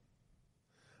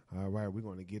All right, we're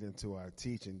going to get into our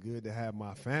teaching. Good to have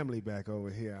my family back over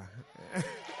here.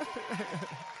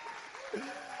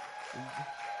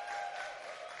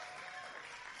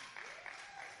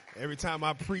 Every time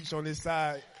I preach on this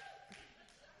side,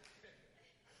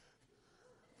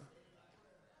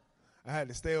 I had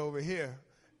to stay over here.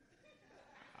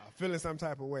 I'm feeling some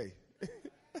type of way.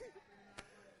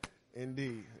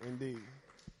 Indeed, indeed.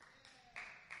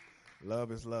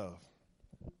 Love is love.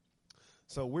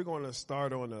 So we're going to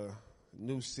start on a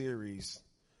new series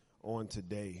on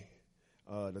today.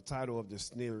 The title of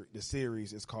the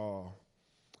series is called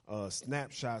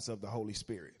Snapshots of the Holy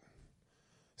Spirit.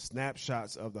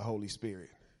 Snapshots of the Holy Spirit.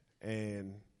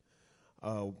 And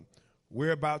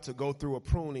we're about to go through a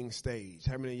pruning stage.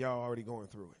 How many of y'all are already going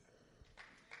through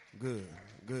it?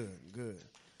 Good.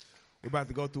 We're about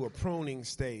to go through a pruning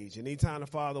stage. And anytime the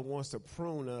Father wants to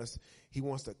prune us, he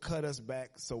wants to cut us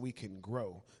back so we can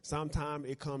grow. Sometimes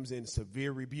it comes in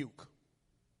severe rebuke.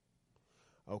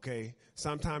 Okay?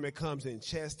 Sometimes it comes in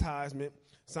chastisement.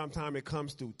 Sometimes it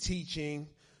comes through teaching.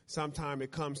 Sometimes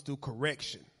it comes through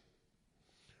correction.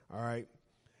 All right?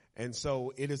 And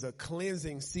so it is a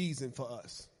cleansing season for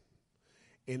us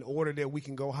in order that we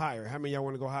can go higher. How many of y'all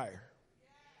want to go higher?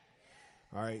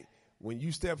 All right? When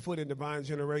you step foot in divine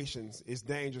generations, it's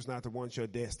dangerous not to want your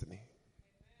destiny.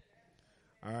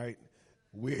 All right?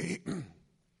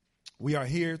 We are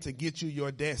here to get you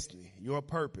your destiny, your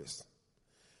purpose,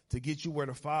 to get you where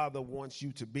the Father wants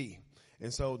you to be.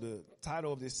 And so the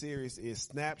title of this series is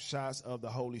Snapshots of the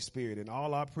Holy Spirit. And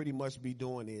all I'll pretty much be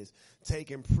doing is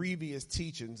taking previous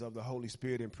teachings of the Holy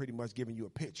Spirit and pretty much giving you a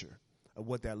picture of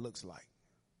what that looks like.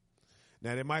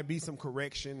 Now, there might be some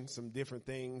correction, some different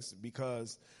things,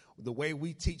 because the way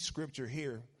we teach Scripture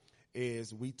here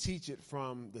is we teach it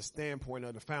from the standpoint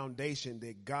of the foundation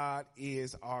that God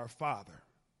is our Father.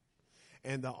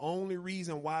 And the only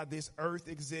reason why this earth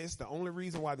exists, the only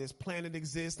reason why this planet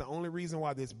exists, the only reason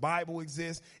why this Bible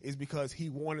exists is because he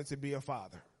wanted to be a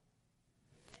father.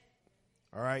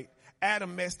 All right?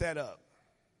 Adam messed that up.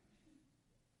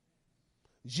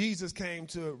 Jesus came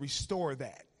to restore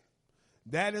that.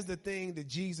 That is the thing that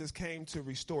Jesus came to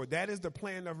restore. That is the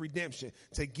plan of redemption,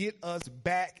 to get us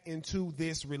back into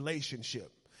this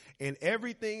relationship. And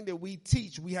everything that we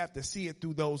teach, we have to see it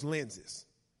through those lenses.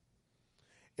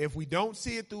 If we don't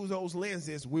see it through those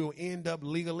lenses, we'll end up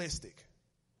legalistic.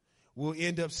 We'll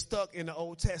end up stuck in the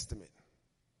Old Testament.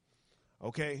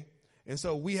 Okay? And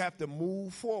so we have to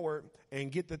move forward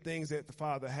and get the things that the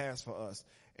Father has for us.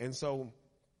 And so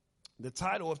the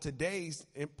title of today's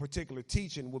in particular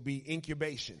teaching will be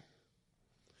Incubation.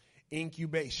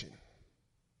 Incubation.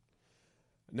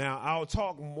 Now, I'll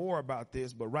talk more about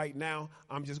this, but right now,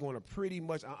 I'm just going to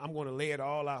I'm going to lay it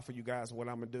all out for you guys, what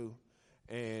I'm going to do.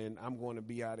 And I'm going to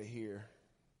be out of here.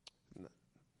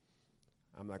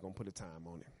 I'm not going to put a time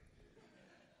on it.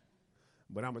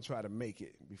 But I'm going to try to make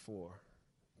it before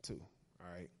 2. All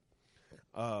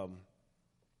right.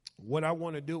 What I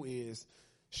want to do is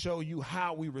show you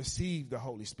how we receive the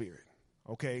Holy Spirit.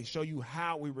 Okay? Show you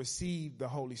how we receive the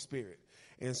Holy Spirit.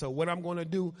 And so what I'm going to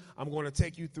do, I'm going to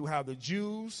take you through how the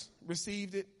Jews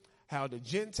received it, how the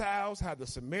Gentiles, how the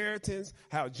Samaritans,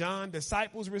 how John's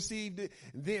disciples received it.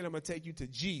 Then I'm going to take you to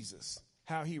Jesus,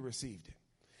 how he received it.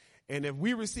 And if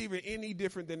we receive it any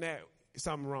different than that,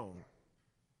 something wrong.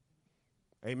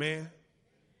 Amen?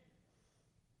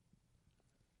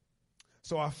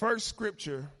 So our first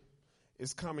scripture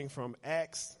is coming from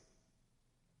Acts,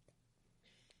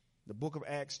 the book of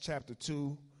Acts, chapter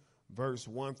 2, verse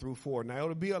 1 through 4. Now,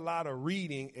 it'll be a lot of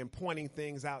reading and pointing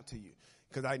things out to you,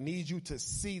 because I need you to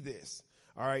see this.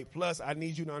 All right. Plus, I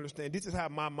need you to understand this is how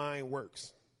my mind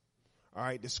works. All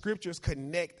right. The scriptures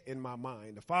connect in my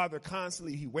mind. The Father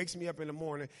constantly, he wakes me up in the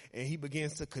morning and he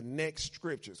begins to connect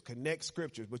scriptures.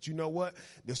 But you know what?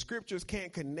 The scriptures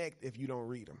can't connect if you don't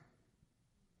read them.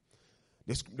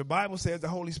 The Bible says the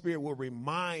Holy Spirit will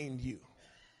remind you.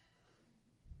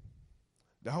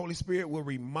 The Holy Spirit will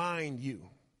remind you.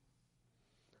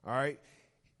 All right.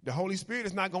 The Holy Spirit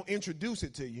is not going to introduce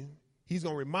it to you. He's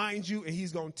going to remind you and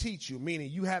he's going to teach you, meaning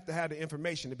you have to have the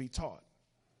information to be taught.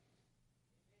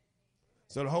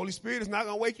 So the Holy Spirit is not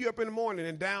going to wake you up in the morning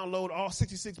and download all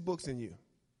 66 books in you.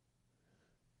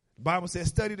 The Bible says,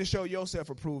 study to show yourself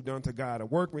approved unto God. A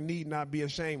workman need not be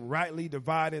ashamed, rightly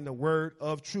dividing the word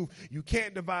of truth. You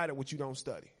can't divide it what you don't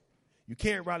study. You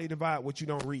can't rightly divide what you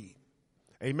don't read.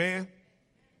 Amen?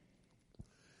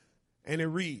 And it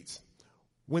reads,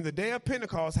 when the day of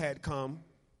Pentecost had come,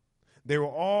 they were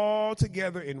all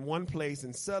together in one place,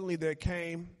 and suddenly there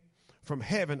came from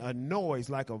heaven a noise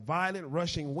like a violent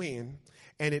rushing wind,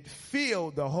 and it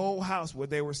filled the whole house where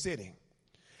they were sitting.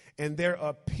 And there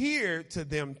appeared to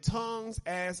them tongues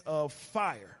as of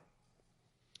fire,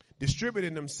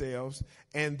 distributing themselves,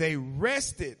 and they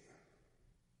rested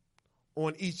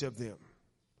on each of them.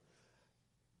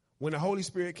 When the Holy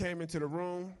Spirit came into the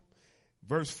room,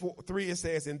 verse 3, it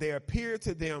says, and there appeared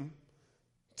to them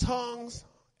tongues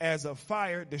as of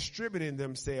fire, distributing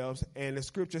themselves. And the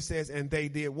scripture says, and they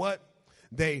did what?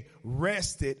 They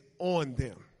rested on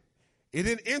them. It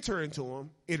didn't enter into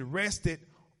them. It rested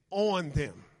on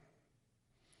them.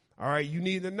 All right, you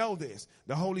need to know this.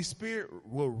 The Holy Spirit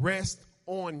will rest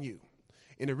on you.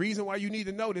 And the reason why you need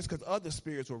to know this, because other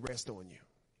spirits will rest on you.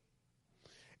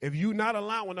 If you're not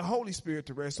allowing the Holy Spirit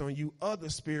to rest on you, other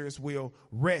spirits will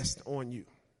rest on you.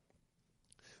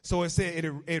 So it said,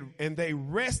 and they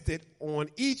rested on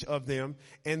each of them,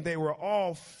 and they were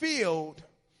all filled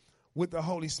with the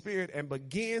Holy Spirit and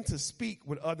began to speak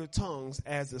with other tongues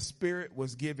as the Spirit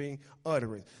was giving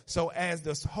utterance. So as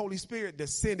the Holy Spirit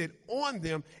descended on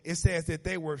them, it says that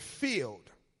they were filled.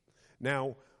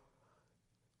 Now,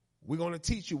 we're going to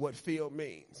teach you what filled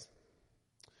means.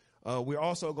 We're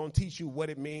also going to teach you what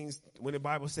it means when the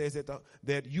Bible says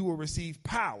that you will receive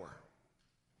power.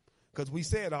 Because we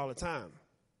say it all the time.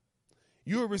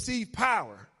 You will receive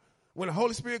power. When the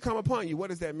Holy Spirit come upon you, what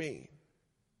does that mean?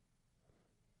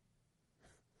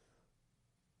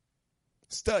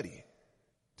 Study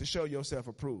to show yourself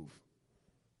approved.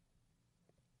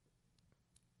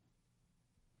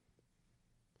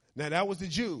 Now that was the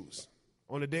Jews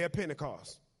on the day of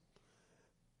Pentecost.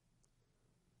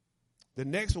 The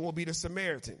next one will be the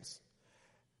Samaritans.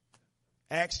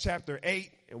 Acts chapter 8,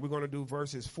 and we're going to do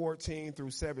verses 14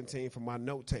 through 17 for my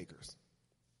note takers.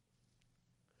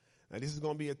 Now this is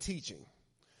going to be a teaching.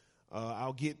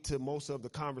 I'll get to most of the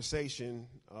conversation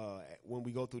when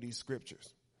we go through these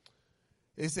scriptures.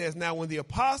 It says, now when the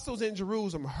apostles in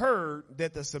Jerusalem heard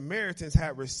that the Samaritans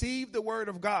had received the word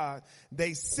of God,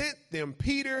 they sent them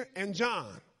Peter and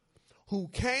John, who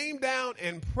came down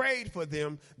and prayed for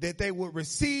them that they would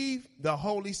receive the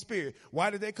Holy Spirit. Why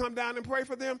did they come down and pray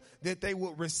for them? That they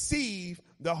would receive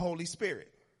the Holy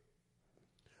Spirit.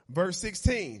 Verse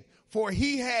 16, for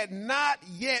he had not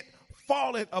yet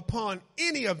fallen upon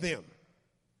any of them.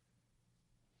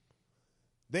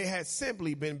 They had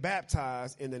simply been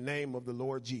baptized in the name of the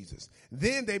Lord Jesus.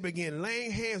 Then they began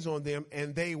laying hands on them,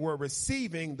 and they were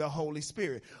receiving the Holy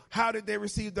Spirit. How did they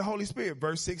receive the Holy Spirit?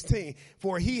 Verse 16,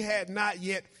 for he had not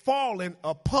yet fallen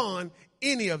upon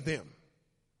any of them.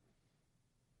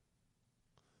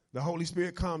 The Holy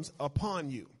Spirit comes upon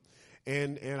you.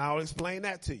 And I'll explain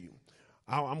that to you.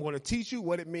 I'm going to teach you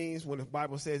what it means when the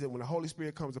Bible says that when the Holy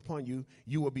Spirit comes upon you,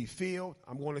 you will be filled.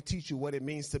 I'm going to teach you what it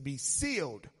means to be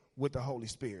sealed with the Holy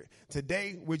Spirit.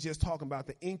 Today, we're just talking about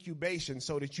the incubation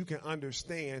so that you can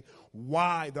understand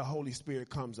why the Holy Spirit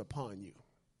comes upon you.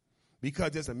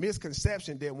 Because there's a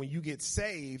misconception that when you get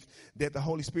saved, that the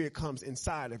Holy Spirit comes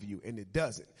inside of you, and it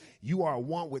doesn't. You are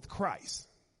one with Christ.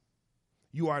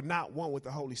 You are not one with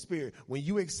the Holy Spirit. When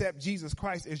you accept Jesus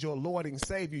Christ as your Lord and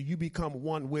Savior, you become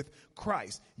one with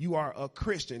Christ. You are a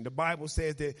Christian. The Bible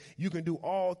says that you can do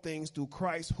all things through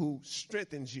Christ who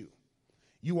strengthens you.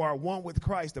 You are one with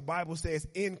Christ. The Bible says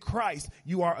in Christ,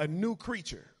 you are a new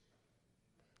creature.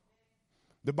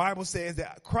 The Bible says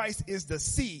that Christ is the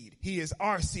seed. He is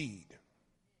our seed.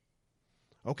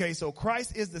 Okay, so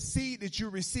Christ is the seed that you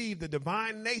receive, the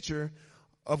divine nature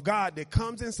of God that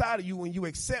comes inside of you when you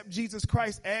accept Jesus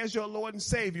Christ as your Lord and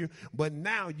Savior. But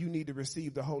now you need to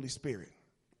receive the Holy Spirit.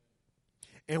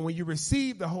 And when you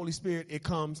receive the Holy Spirit, it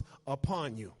comes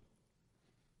upon you.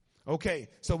 Okay,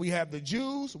 so we have the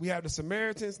Jews, we have the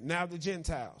Samaritans, now the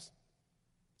Gentiles.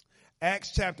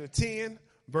 Acts chapter 10,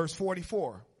 verse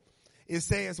 44. It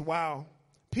says, while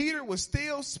Peter was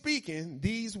still speaking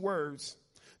these words,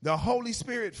 the Holy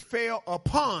Spirit fell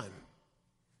upon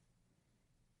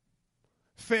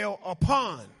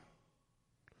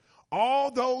all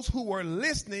those who were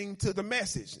listening to the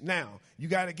message. Now, you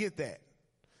got to get that.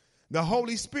 The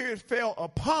Holy Spirit fell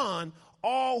upon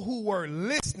all who were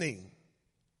listening.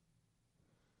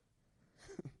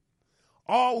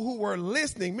 All who were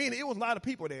listening, meaning it was a lot of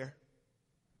people there.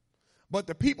 But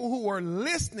the people who were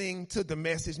listening to the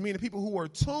message, meaning the people who were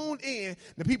tuned in,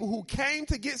 the people who came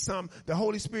to get some, the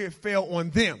Holy Spirit fell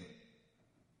on them.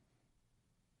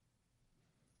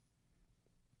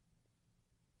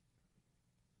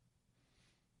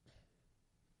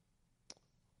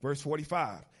 Verse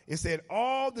 45, it said,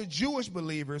 all the Jewish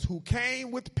believers who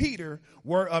came with Peter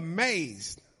were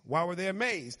amazed. Why were they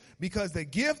amazed? Because the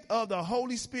gift of the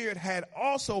Holy Spirit had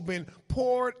also been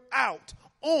poured out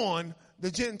on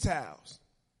the Gentiles.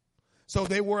 So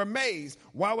they were amazed.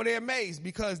 Why were they amazed?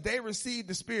 Because they received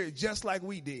the Spirit just like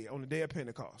we did on the day of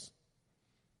Pentecost.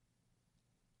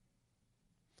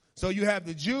 So you have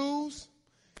the Jews,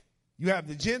 you have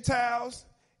the Gentiles,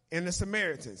 and the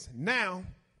Samaritans. Now,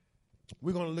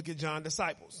 we're going to look at John's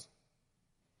disciples.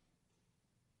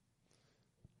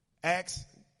 Acts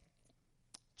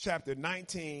chapter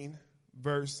 19,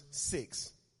 verse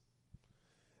 6.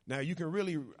 Now, you can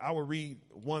I will read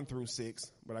 1 through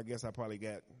 6, but I guess I probably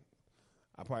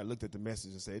looked at the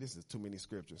message and said, this is too many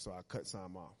scriptures, so I cut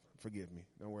some off. Forgive me.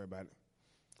 Don't worry about it.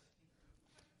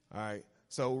 All right.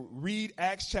 So read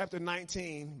Acts chapter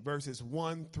 19, verses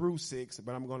 1 through 6,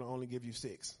 but I'm going to only give you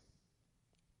 6.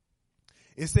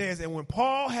 It says, and when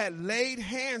Paul had laid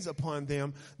hands upon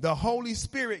them, the Holy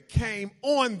Spirit came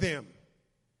on them.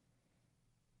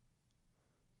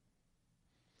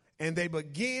 And they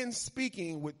began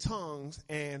speaking with tongues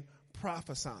and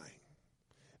prophesying.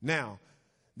 Now,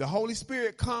 the Holy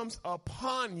Spirit comes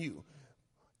upon you.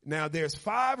 Now, there's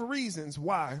 5 reasons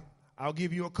why. I'll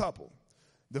give you a couple.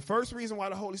 The first reason why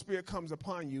the Holy Spirit comes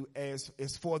upon you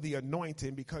is for the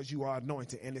anointing, because you are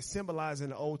anointed. And it's symbolized in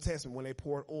the Old Testament when they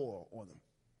poured oil on them.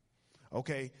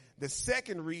 Okay. The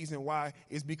second reason why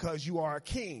is because you are a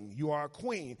king. You are a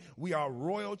queen. We are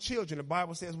royal children. The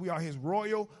Bible says we are his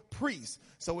royal priests.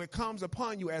 So it comes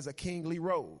upon you as a kingly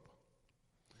robe.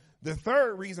 The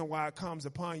third reason why it comes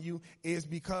upon you is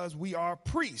because we are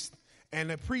priests, and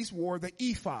the priests wore the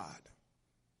ephod.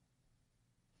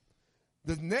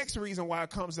 The next reason why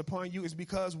it comes upon you is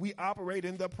because we operate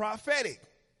in the prophetic.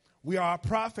 We are a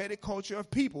prophetic culture of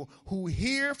people who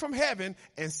hear from heaven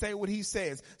and say what he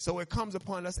says. So it comes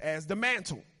upon us as the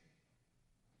mantle.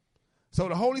 So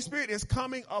the Holy Spirit is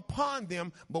coming upon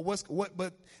them, but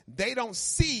but they don't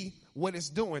see what it's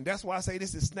doing. That's why I say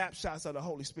this is snapshots of the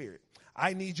Holy Spirit.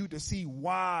 I need you to see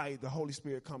why the Holy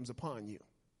Spirit comes upon you.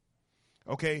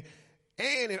 Okay?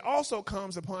 And it also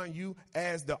comes upon you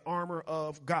as the armor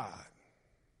of God.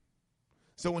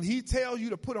 So when he tells you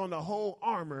to put on the whole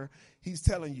armor, he's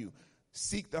telling you,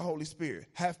 seek the Holy Spirit,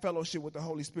 have fellowship with the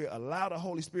Holy Spirit, allow the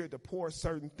Holy Spirit to pour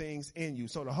certain things in you.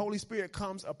 So the Holy Spirit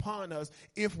comes upon us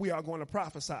if we are going to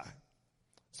prophesy,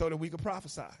 so that we can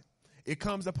prophesy. It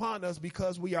comes upon us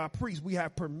because we are priests. We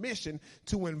have permission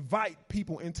to invite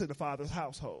people into the Father's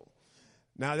household.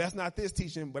 Now, that's not this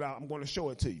teaching, but I'm going to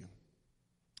show it to you.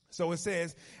 So it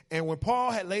says, and when Paul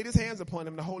had laid his hands upon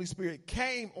them, the Holy Spirit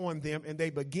came on them, and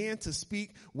they began to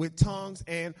speak with tongues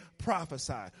and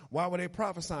prophesy. Why were they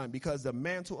prophesying? Because the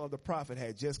mantle of the prophet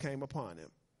had just came upon them.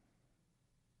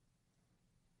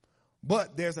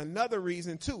 But there's another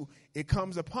reason too. It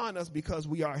comes upon us because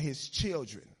we are his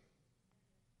children.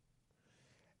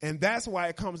 And that's why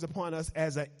it comes upon us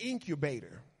as an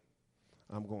incubator.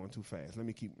 I'm going too fast. Let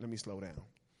me slow down.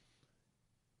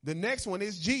 The next one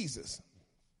is Jesus.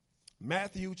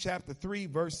 Matthew chapter 3,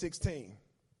 verse 16.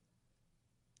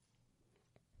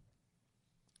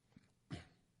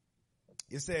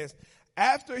 It says,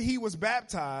 after he was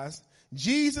baptized,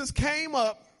 Jesus came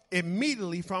up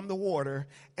immediately from the water,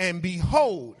 and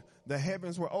behold, the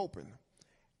heavens were open,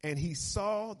 and he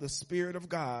saw the Spirit of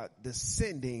God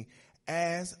descending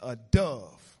as a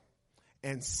dove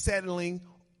and settling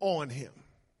on him.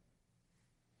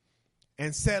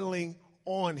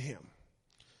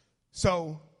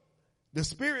 So the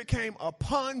Spirit came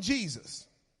upon Jesus.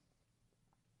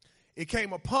 It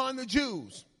came upon the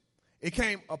Jews. It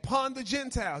came upon the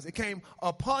Gentiles. It came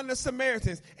upon the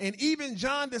Samaritans. And even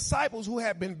John's disciples, who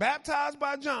had been baptized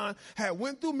by John, had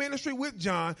went through ministry with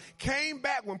John, came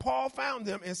back when Paul found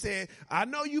them and said, I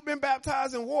know you've been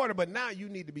baptized in water, but now you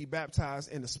need to be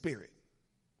baptized in the Spirit.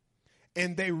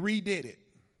 And they redid it.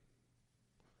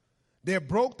 They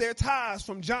broke their ties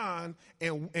from John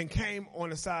and came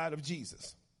on the side of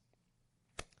Jesus.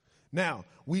 Now,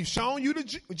 we've shown you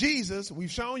Jesus,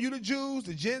 we've shown you the Jews,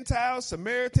 the Gentiles,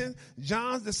 Samaritans,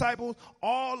 John's disciples.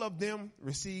 All of them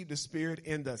received the Spirit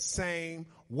in the same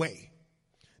way.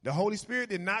 The Holy Spirit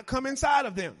did not come inside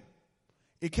of them.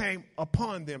 It came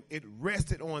upon them. It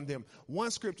rested on them.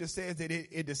 One scripture says that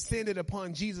it descended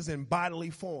upon Jesus in bodily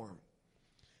form.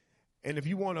 And if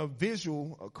you want a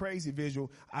visual, a crazy visual,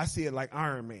 I see it like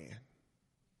Iron Man.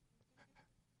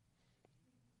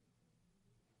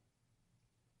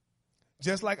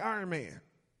 Just like Iron Man.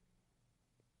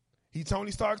 He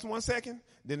Tony Stark's 1 second,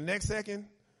 then the next second,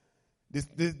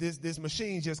 this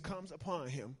machine just comes upon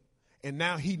him. And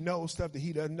now he knows stuff that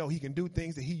he doesn't know. He can do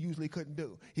things that he usually couldn't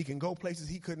do. He can go places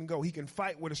he couldn't go. He can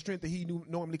fight with a strength that he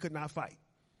normally could not fight.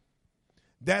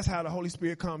 That's how the Holy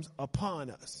Spirit comes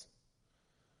upon us.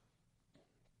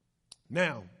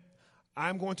 Now,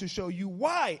 I'm going to show you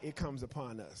why it comes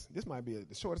upon us. This might be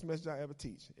the shortest message I ever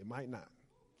teach. It might not.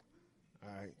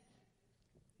 All right.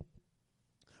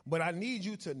 But I need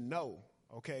you to know,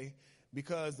 okay,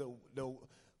 because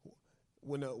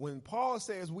when Paul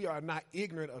says we are not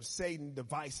ignorant of Satan's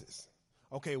devices,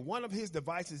 okay, one of his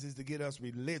devices is to get us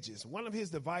religious. One of his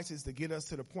devices is to get us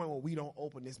to the point where we don't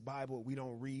open this Bible, we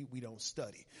don't read, we don't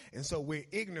study. And so we're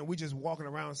ignorant. We're just walking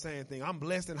around saying things. I'm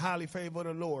blessed and highly favored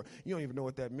of the Lord. You don't even know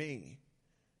what that means.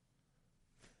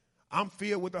 I'm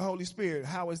filled with the Holy Spirit.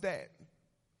 How is that?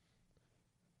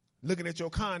 Looking at your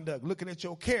conduct, looking at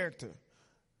your character,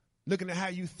 looking at how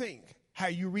you think, how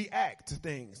you react to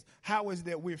things. How is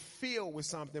that we're filled with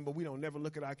something, but we don't never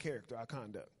look at our character, our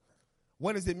conduct?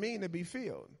 What does it mean to be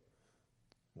filled?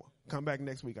 Well, come back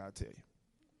next week, I'll tell you.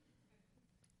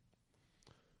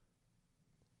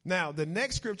 Now, the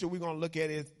next scripture we're going to look at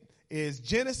is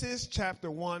Genesis chapter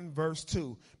 1, verse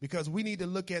 2, because we need to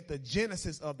look at the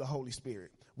genesis of the Holy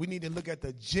Spirit. We need to look at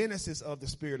the genesis of the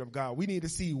Spirit of God. We need to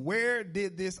see, where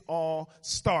did this all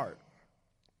start?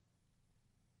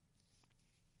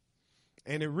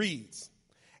 And it reads,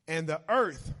 and the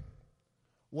earth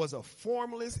was a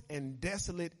formless and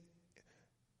desolate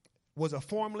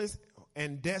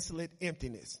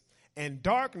emptiness, and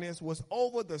darkness was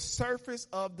over the surface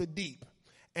of the deep,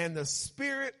 and the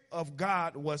Spirit of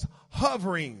God was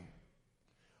hovering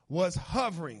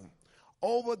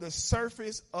over the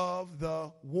surface of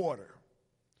the water.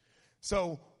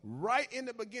 So right in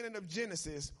the beginning of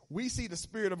Genesis, we see the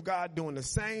Spirit of God doing the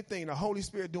same thing, the Holy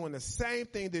Spirit doing the same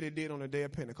thing that it did on the day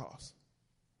of Pentecost.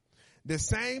 The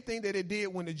same thing that it did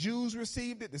when the Jews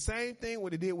received it, the same thing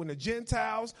what it did when the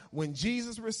Gentiles, when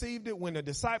Jesus received it, when the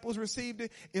disciples received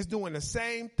it, it's doing the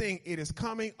same thing. It is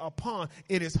coming upon,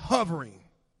 it is hovering.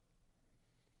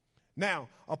 Now,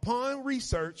 upon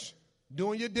research,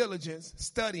 doing your diligence,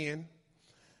 studying,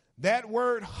 that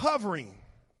word hovering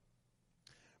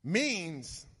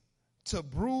means to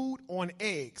brood on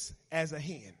eggs as a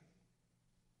hen.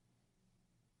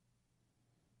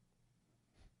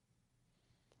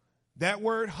 That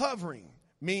word hovering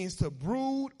means to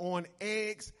brood on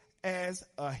eggs as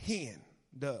a hen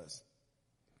does.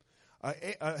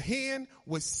 A hen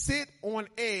would sit on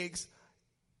eggs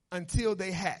until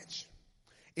they hatch.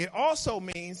 It also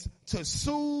means to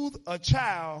soothe a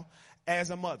child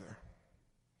as a mother.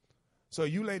 So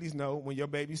you ladies know when your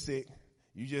baby's sick,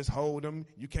 you just hold them.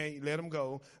 You can't let them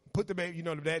go. Put the baby,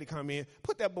 the daddy come in.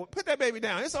 Put that baby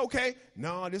down. It's okay.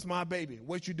 No, this is my baby.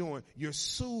 What you doing? You're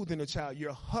soothing the child.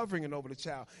 You're hovering over the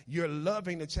child. You're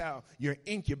loving the child. You're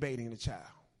incubating the child.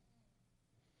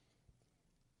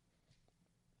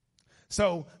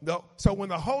 So when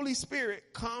the Holy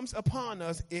Spirit comes upon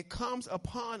us, it comes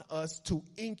upon us to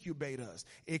incubate us.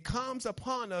 It comes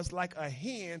upon us like a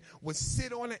hen would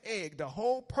sit on an egg. The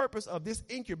whole purpose of this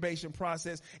incubation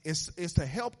process is to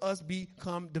help us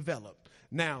become developed.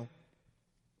 Now,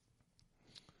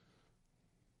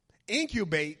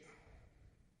 incubate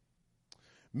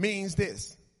means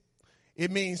this.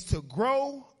 It means to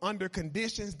grow under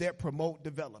conditions that promote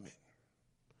development.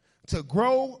 To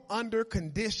grow under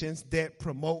conditions that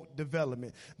promote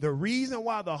development. The reason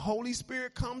why the Holy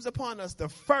Spirit comes upon us, the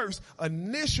first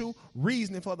initial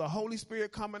reason for the Holy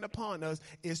Spirit coming upon us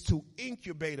is to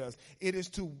incubate us. It is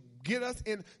to get us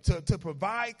in, to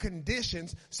provide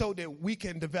conditions so that we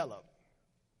can develop.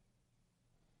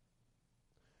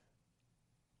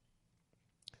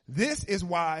 This is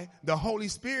why the Holy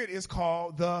Spirit is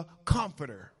called the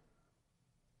Comforter.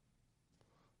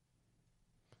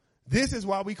 This is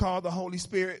why we call the Holy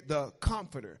Spirit the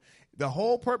Comforter. The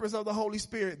whole purpose of the Holy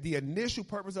Spirit, the initial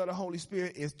purpose of the Holy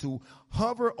Spirit is to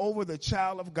hover over the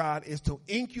child of God, is to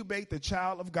incubate the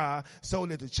child of God so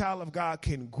that the child of God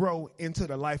can grow into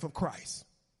the life of Christ.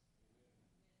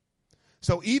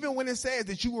 So even when it says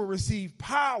that you will receive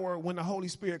power when the Holy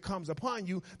Spirit comes upon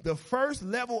you, the first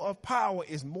level of power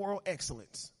is moral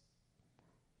excellence.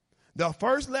 The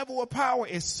first level of power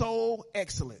is soul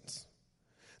excellence.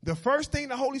 The first thing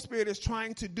the Holy Spirit is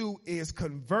trying to do is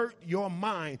convert your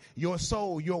mind, your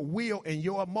soul, your will, and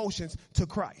your emotions to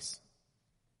Christ.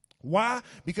 Why?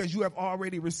 Because you have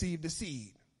already received the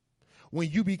seed. When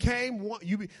you became one,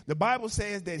 the Bible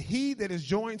says that he that is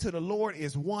joined to the Lord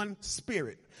is one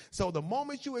spirit. So the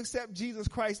moment you accept Jesus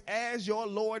Christ as your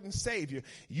Lord and Savior,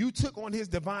 you took on his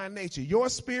divine nature. Your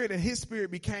spirit and his spirit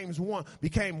became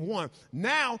one.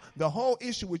 Now the whole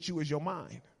issue with you is your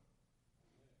mind.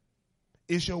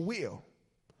 It's your will.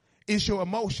 It's your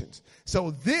emotions.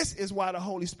 So this is why the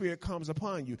Holy Spirit comes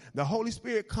upon you. The Holy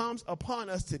Spirit comes upon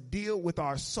us to deal with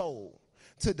our soul,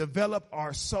 to develop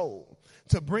our soul,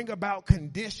 to bring about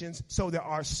conditions so that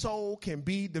our soul can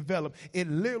be developed. It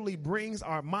literally brings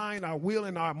our mind, our will,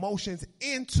 and our emotions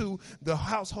into the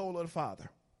household of the Father.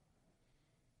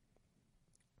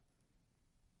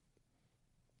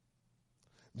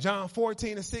 John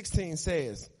 14:16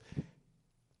 says,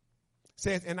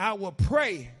 and I will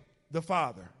pray the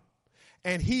Father,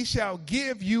 and he shall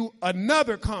give you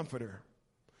another comforter,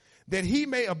 that he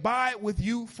may abide with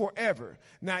you forever.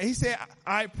 Now he said,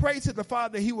 I pray to the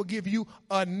Father, he will give you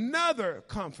another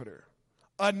comforter.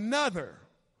 Another.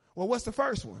 Well, what's the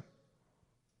first one?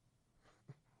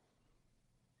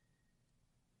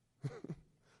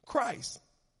 Christ.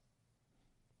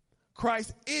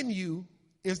 Christ in you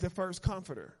is the first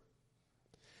comforter.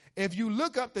 If you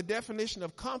look up the definition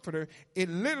of comforter, it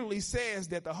literally says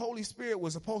that the Holy Spirit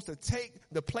was supposed to take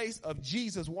the place of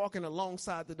Jesus walking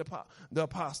alongside the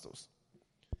apostles.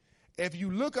 If you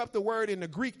look up the word in the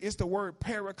Greek, it's the word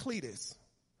parakletos.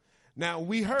 Now,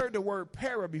 we heard the word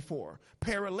para before,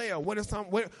 parallel. What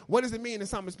does it mean if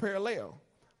something is parallel?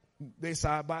 They're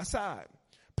side by side.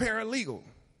 Paralegal.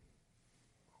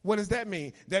 What does that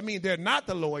mean? That means they're not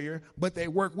the lawyer, but they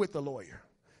work with the lawyer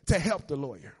to help the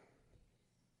lawyer.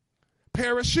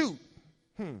 Parachute.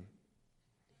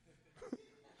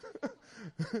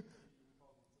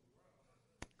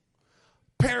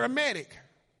 Paramedic.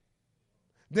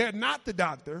 They're not the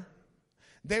doctor.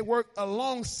 They work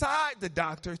alongside the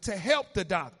doctor to help the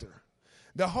doctor.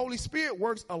 The Holy Spirit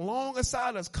works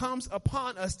alongside us, comes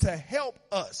upon us to help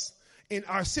us in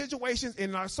our situations,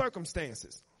 in our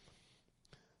circumstances.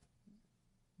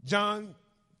 John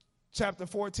chapter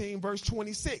 14, verse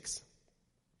 26.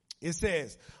 It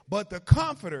says, but the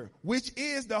Comforter, which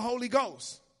is the Holy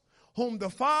Ghost, whom the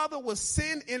Father will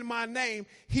send in my name,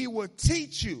 he will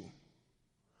teach you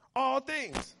all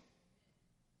things.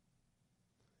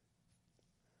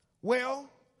 Well,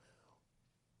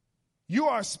 you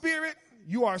are spirit,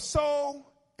 you are soul,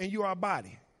 and you are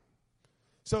body.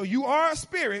 So you are a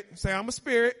spirit. Say, I'm a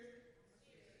spirit.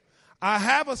 I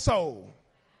have a soul.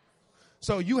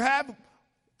 So you have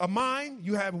a mind,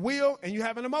 you have will, and you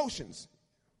have an emotions.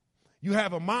 You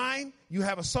have a mind, you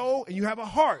have a soul, and you have a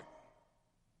heart.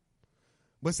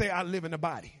 But say, I live in the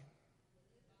body.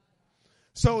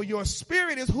 So your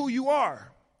spirit is who you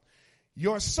are.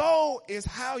 Your soul is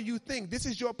how you think. This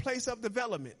is your place of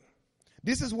development.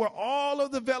 This is where all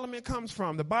of development comes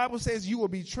from. The Bible says you will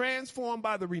be transformed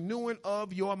by the renewing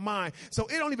of your mind. So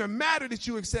it don't even matter that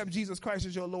you accept Jesus Christ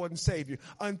as your Lord and Savior.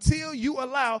 Until you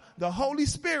allow the Holy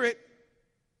Spirit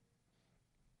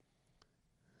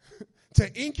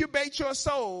to incubate your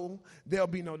soul, there'll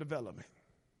be no development.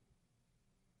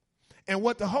 And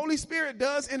what the Holy Spirit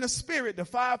does in the spirit, the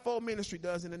fivefold ministry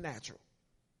does in the natural.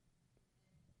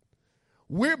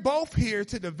 We're both here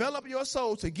to develop your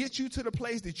soul, to get you to the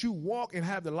place that you walk and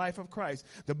have the life of Christ.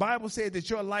 The Bible says that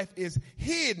your life is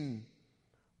hidden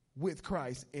with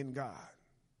Christ in God.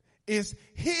 It's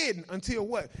hidden until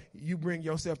what? You bring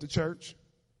yourself to church.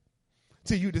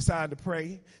 Till you decide to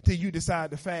pray, till you decide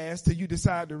to fast, till you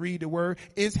decide to read the word.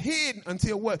 It's hidden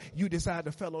until what? You decide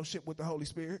to fellowship with the Holy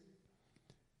Spirit.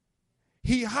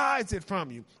 He hides it from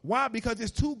you. Why? Because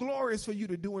it's too glorious for you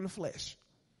to do in the flesh.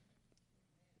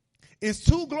 It's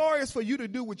too glorious for you to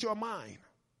do with your mind.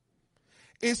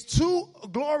 It's too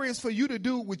glorious for you to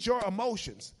do with your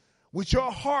emotions, with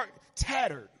your heart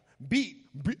tattered, beat,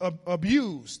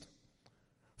 abused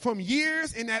from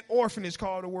years in that orphanage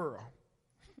called the world.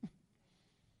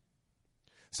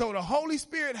 So the Holy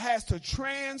Spirit has to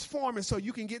transform it so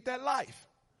you can get that life.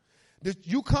 That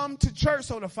you come to church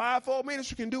so the fivefold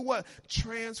ministry can do what?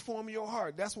 Transform your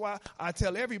heart. That's why I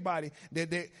tell everybody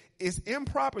that it's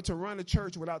improper to run a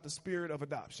church without the spirit of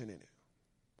adoption in it.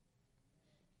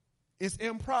 It's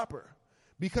improper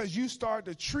because you start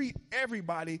to treat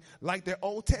everybody like they're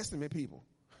Old Testament people.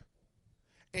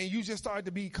 And you just start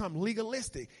to become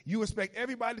legalistic. You expect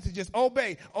everybody to just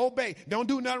obey. Don't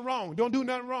do nothing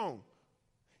wrong.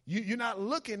 You're not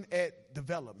looking at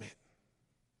development.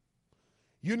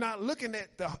 You're not looking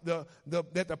at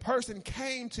that the person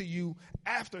came to you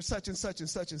after such and such and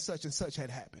such and such and such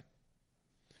had happened.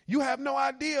 You have no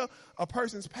idea a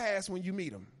person's past when you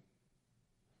meet them.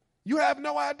 You have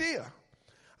no idea.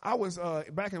 I was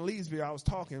back in Leesville. I was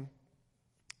talking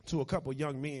to a couple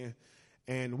young men,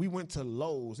 and we went to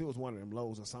Lowe's. It was one of them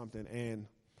Lowe's or something, and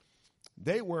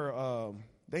they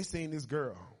seen this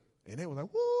girl, and they was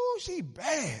like, "Woo, she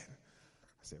bad."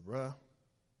 I said, "Bruh,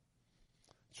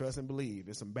 trust and believe.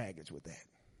 There's some baggage with that."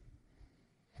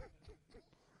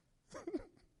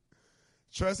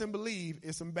 Trust and believe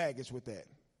is some baggage with that.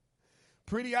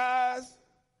 Pretty eyes,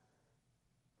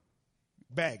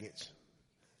 baggage.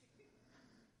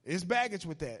 It's baggage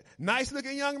with that. Nice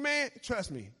looking young man,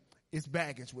 trust me, it's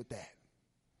baggage with that.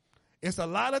 It's a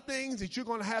lot of things that you're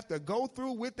going to have to go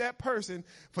through with that person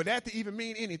for that to even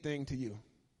mean anything to you.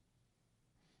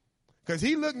 Because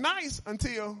he looked nice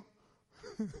until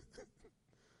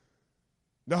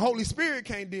the Holy Spirit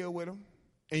can't deal with him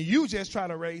and you just try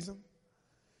to raise him.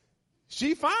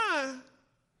 She fine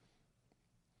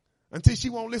until she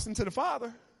won't listen to the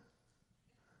Father.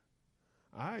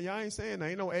 All right, y'all ain't saying there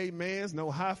ain't no amens,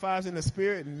 no high fives in the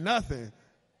spirit, nothing.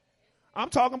 I'm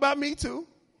talking about me too.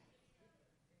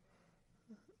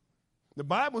 The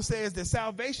Bible says that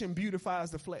salvation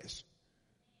beautifies the flesh.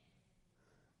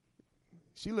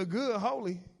 She look good,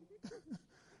 holy.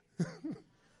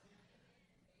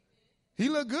 He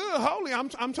look good, holy.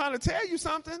 I'm trying to tell you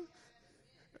something.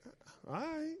 All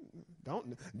right.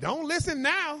 Don't listen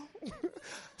now.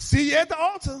 See you at the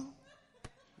altar.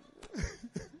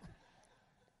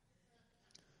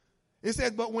 It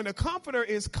says, but when the Comforter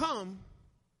is come,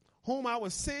 whom I will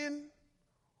send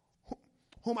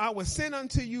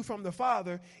unto you from the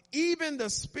Father, even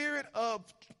the Spirit of,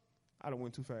 I don't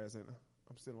went too fast, ain't I?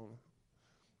 I'm still on it.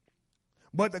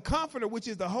 But the Comforter, which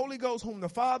is the Holy Ghost, whom the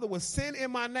Father will send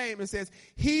in my name, it says,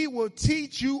 he will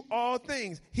teach you all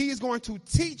things. He is going to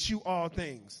teach you all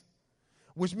things.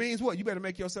 Which means what? You better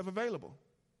make yourself available.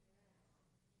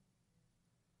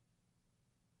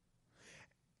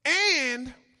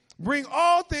 And bring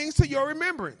all things to your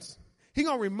remembrance. He's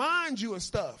going to remind you of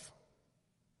stuff.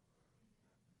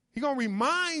 He's going to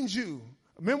remind you.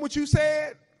 Remember what you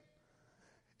said?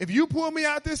 If you pull me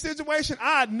out this situation,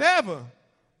 I'd never.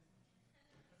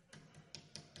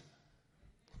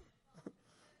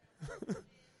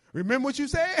 Remember what you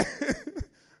said?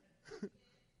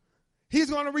 He's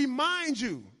going to remind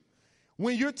you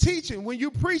when you're teaching, when you're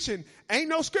preaching, ain't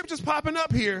no scriptures popping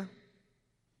up here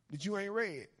that you ain't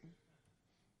read.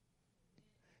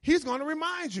 He's going to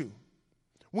remind you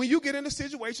when you get into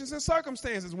situations and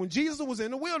circumstances. When Jesus was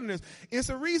in the wilderness, it's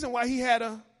a reason why he had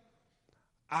a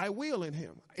I will in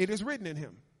him. It is written in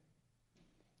him.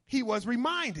 He was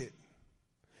reminded.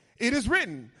 It is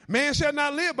written, man shall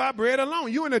not live by bread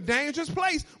alone. You're in a dangerous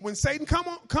place when Satan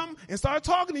come and start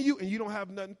talking to you and you don't have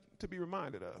nothing to be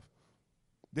reminded of.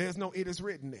 There's no it is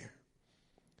written there.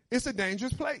 It's a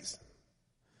dangerous place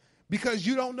because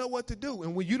you don't know what to do.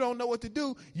 And when you don't know what to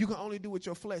do, you can only do what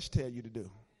your flesh tell you to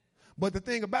do. But the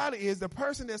thing about it is the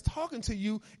person that's talking to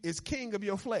you is king of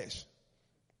your flesh.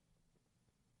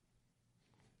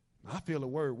 I feel the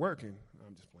word working.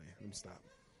 I'm just playing. Let me stop.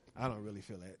 I don't really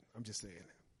feel that. I'm just saying it.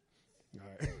 All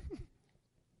right.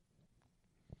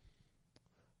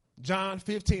 John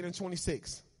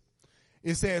 15:26.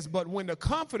 It says, but when the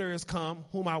Comforter is come,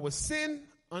 whom I will send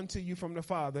unto you from the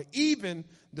Father, even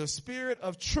the Spirit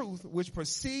of truth, which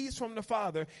proceeds from the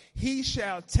Father, he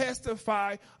shall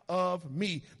testify of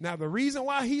me. Now, the reason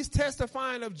why he's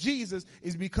testifying of Jesus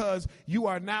is because you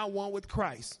are now one with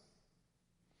Christ.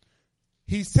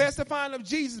 He's testifying of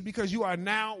Jesus because you are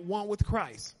now one with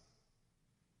Christ.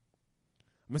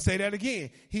 I'm going to say that again.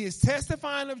 He is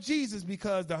testifying of Jesus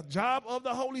because the job of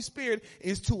the Holy Spirit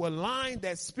is to align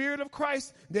that Spirit of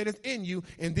Christ that is in you.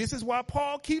 And this is why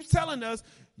Paul keeps telling us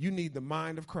you need the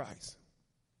mind of Christ.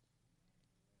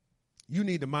 You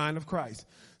need the mind of Christ.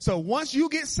 So once you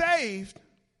get saved,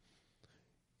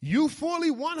 you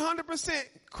fully 100%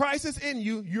 Christ is in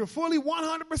you. You're fully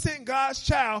 100% God's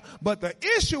child. But the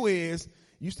issue is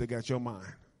you still got your mind.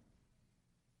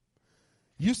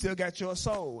 You still got your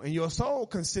soul, and your soul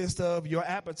consists of your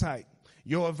appetite,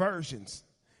 your aversions.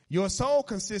 Your soul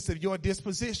consists of your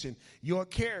disposition, your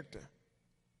character,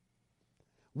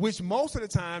 which most of the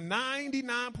time,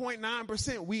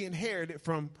 99.9%, we inherited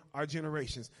from our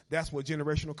generations. That's what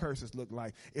generational curses look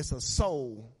like. It's a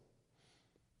soul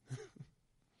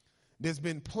that's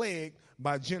been plagued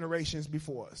by generations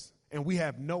before us, and we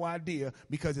have no idea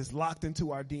because it's locked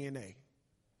into our DNA.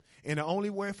 And the only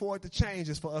way for it to change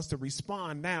is for us to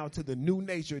respond now to the new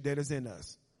nature that is in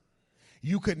us.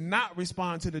 You could not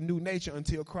respond to the new nature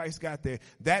until Christ got there.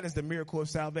 That is the miracle of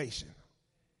salvation.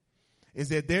 Is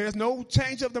that there is no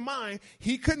change of the mind.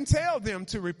 He couldn't tell them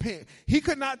to repent. He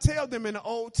could not tell them in the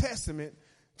Old Testament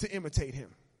to imitate him.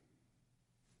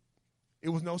 It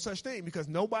was no such thing because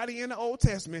nobody in the Old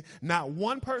Testament, not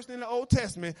one person in the Old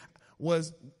Testament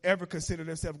was ever considered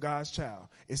himself God's child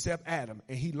except Adam,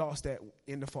 and he lost that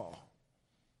in the fall.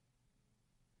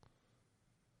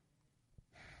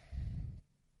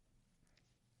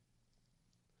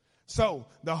 So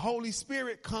the Holy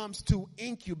Spirit comes to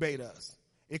incubate us.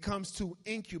 It comes to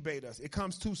incubate us. It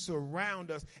comes to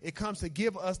surround us. It comes to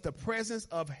give us the presence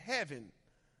of heaven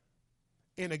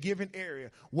in a given area.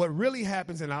 What really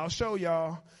happens, and I'll show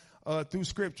y'all, through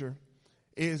Scripture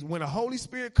is when the Holy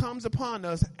Spirit comes upon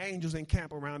us, angels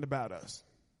encamp around about us.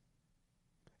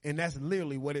 And that's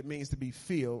literally what it means to be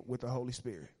filled with the Holy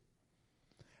Spirit.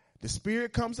 The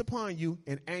Spirit comes upon you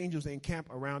and angels encamp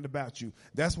around about you.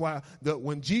 That's why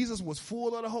when Jesus was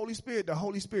full of the Holy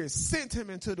Spirit sent him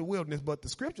into the wilderness. But the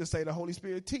scriptures say the Holy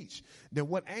Spirit teach. Then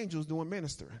what angels doing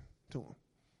ministering to him?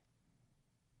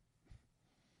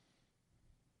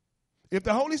 If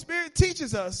the Holy Spirit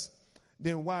teaches us,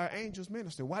 then why are angels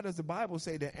ministering? Why does the Bible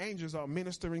say that angels are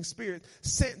ministering spirits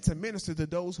sent to minister to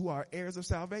those who are heirs of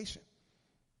salvation?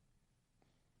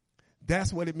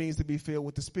 That's what it means to be filled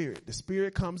with the Spirit. The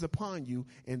Spirit comes upon you,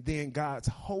 and then God's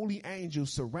holy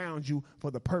angels surround you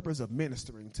for the purpose of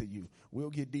ministering to you.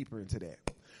 We'll get deeper into that.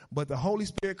 But the Holy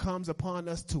Spirit comes upon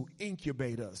us to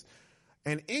incubate us.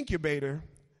 An incubator,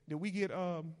 did we get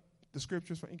the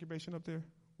scriptures for incubation up there?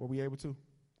 Were we able to?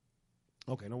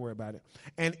 Okay, don't worry about it.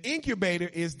 An incubator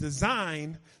is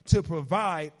designed to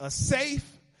provide a safe,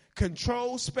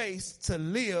 controlled space to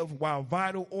live while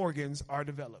vital organs are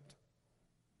developed.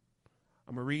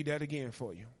 I'm going to read that again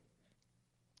for you.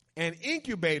 An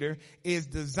incubator is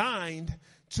designed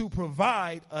to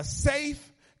provide a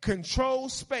safe,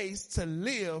 controlled space to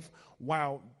live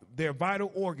while their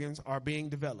vital organs are being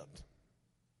developed.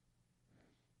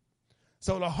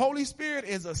 So the Holy Spirit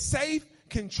is a safe,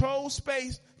 controlled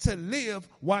space to live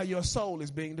while your soul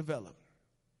is being developed.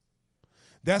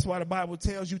 That's why the Bible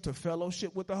tells you to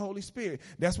fellowship with the Holy Spirit.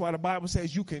 That's why the Bible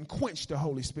says you can quench the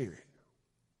Holy Spirit.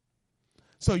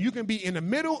 So you can be in the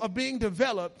middle of being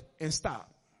developed and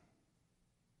stop.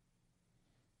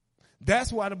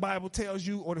 That's why the Bible tells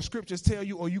you, or the scriptures tell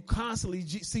you, or you constantly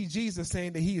see Jesus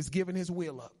saying that he is giving his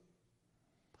will up.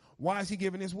 Why is he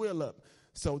giving his will up?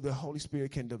 So the Holy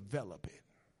Spirit can develop it.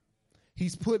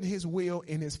 He's putting his will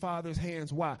in his Father's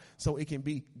hands. Why? So it can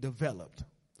be developed.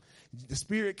 The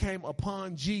Spirit came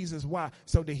upon Jesus. Why?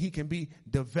 So that he can be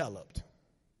developed.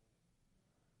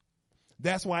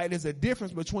 That's why it is a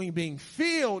difference between being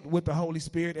filled with the Holy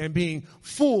Spirit and being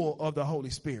full of the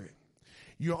Holy Spirit.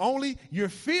 You're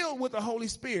filled with the Holy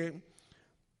Spirit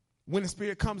when the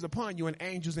Spirit comes upon you and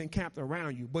angels encamped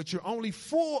around you. But you're only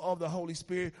full of the Holy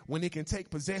Spirit when it can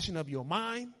take possession of your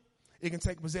mind, it can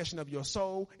take possession of your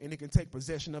soul, and it can take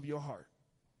possession of your heart.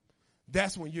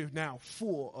 That's when you're now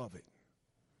full of it.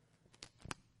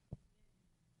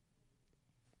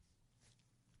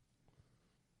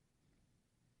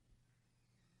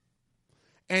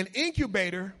 An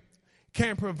incubator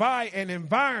can provide an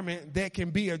environment that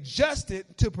can be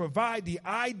adjusted to provide the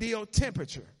ideal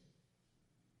temperature,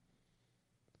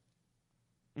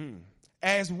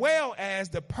 as well as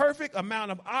the perfect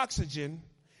amount of oxygen,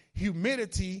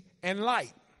 humidity, and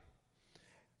light.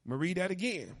 I'm going to read that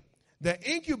again. The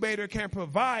incubator can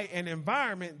provide an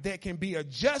environment that can be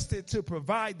adjusted to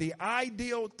provide the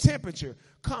ideal temperature,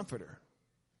 comforter,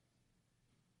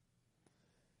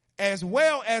 as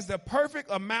well as the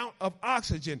perfect amount of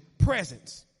oxygen,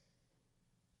 presence,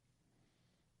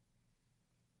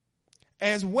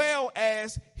 as well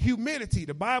as humidity.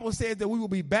 The Bible says that we will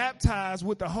be baptized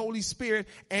with the Holy Spirit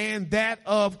and that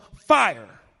of fire.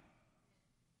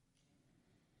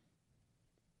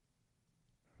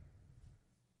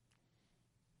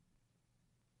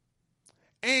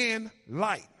 And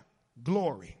light,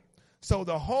 glory. So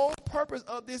the whole purpose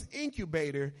of this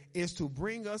incubator is to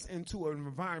bring us into an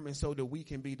environment so that we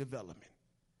can be developed.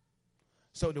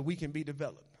 So that we can be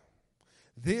developed.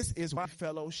 This is why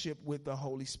fellowship with the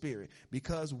Holy Spirit,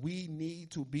 because we need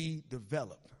to be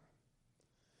developed.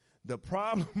 The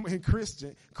problem in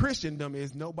Christendom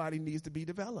is nobody needs to be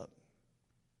developed.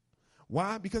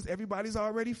 Why? Because everybody's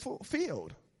already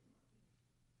filled.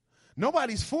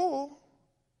 Nobody's full.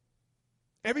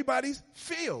 Everybody's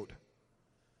filled.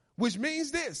 Which means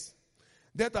this,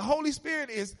 that the Holy Spirit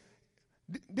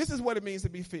this is what it means to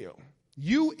be filled.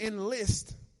 You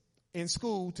enlist in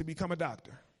school to become a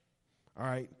doctor. All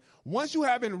right. Once you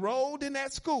have enrolled in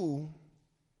that school,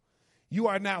 you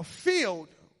are now filled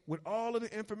with all of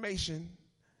the information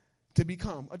to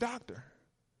become a doctor.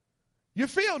 You're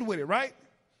filled with it, right?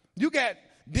 You got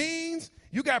deans,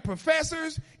 you got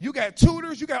professors, you got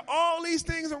tutors, you got all these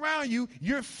things around you.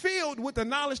 You're filled with the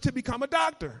knowledge to become a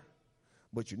doctor.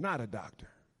 But you're not a doctor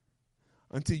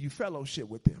until you fellowship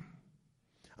with them,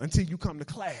 until you come to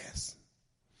class,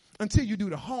 until you do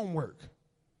the homework.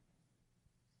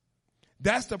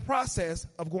 That's the process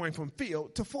of going from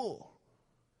filled to full.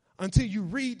 Until you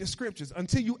read the scriptures,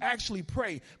 until you actually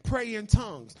pray in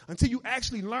tongues, until you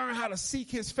actually learn how to seek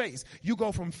his face, you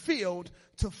go from filled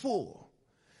to full.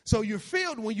 So you're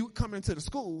filled when you come into the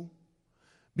school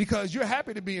because you're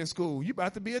happy to be in school. You're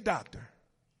about to be a doctor.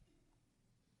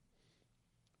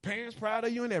 Parents proud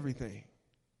of you and everything.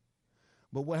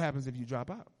 But what happens if you drop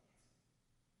out?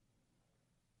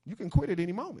 You can quit at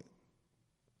any moment.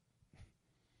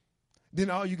 Then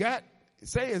all you got to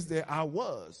say is that I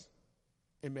was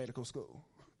in medical school,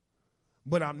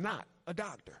 but I'm not a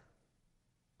doctor.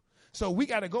 So we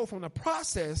got to go from the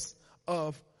process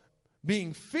of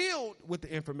being filled with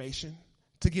the information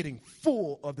to getting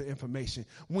full of the information.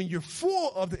 When you're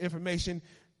full of the information,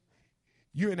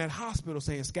 you're in that hospital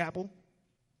saying scalpel.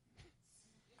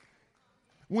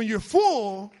 When you're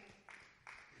full,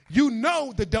 you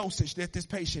know the dosage that this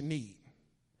patient needs.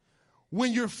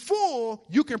 When you're full,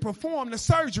 you can perform the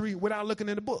surgery without looking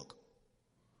in the book.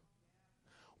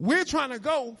 We're trying to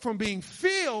go from being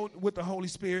filled with the Holy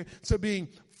Spirit to being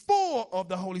full of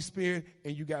the Holy Spirit,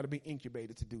 and you got to be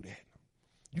incubated to do that.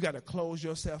 You got to close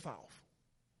yourself off.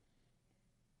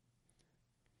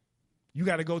 You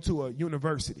got to go to a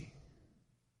university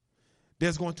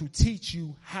that's going to teach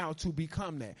you how to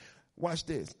become that. Watch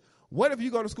this. What if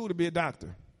you go to school to be a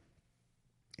doctor,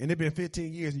 and it's been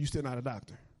 15 years and you're still not a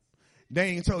doctor? They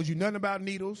ain't told you nothing about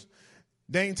needles.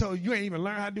 They ain't told you ain't even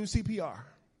learned how to do CPR.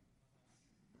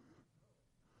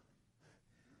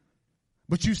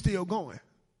 But you still going.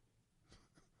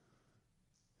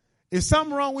 It's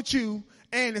something wrong with you,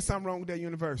 and there's something wrong with that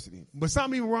university. But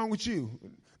something even wrong with you.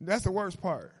 That's the worst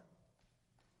part.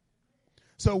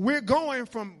 So we're going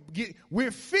from,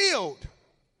 we're filled.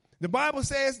 The Bible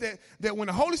says that when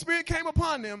the Holy Spirit came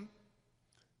upon them,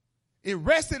 it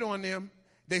rested on them,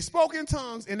 they spoke in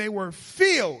tongues, and they were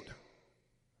filled.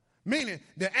 Meaning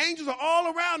the angels are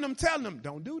all around them telling them,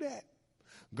 don't do that.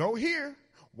 Go here.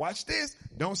 Watch this.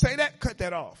 Don't say that. Cut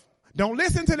that off. Don't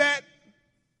listen to that.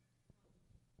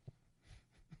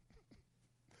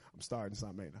 I'm starting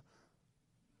something, ain't I?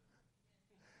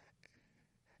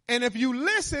 And if you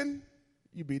listen,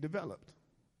 you be developed.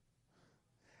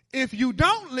 If you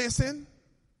don't listen,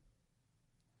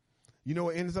 you know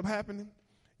what ends up happening?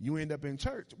 You end up in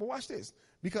church. But watch this.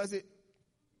 Because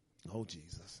oh,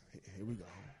 Jesus. Here we go.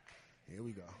 Here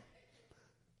we go.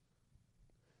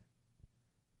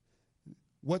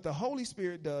 What the Holy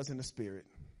Spirit does in the spirit,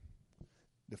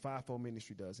 the fivefold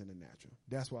ministry does in the natural.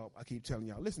 That's why I keep telling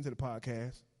y'all, listen to the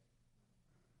podcast.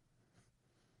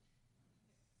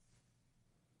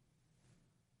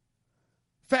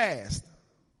 Fast.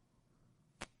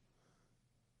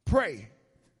 Pray.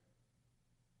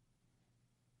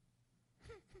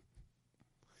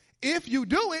 If you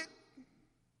do it,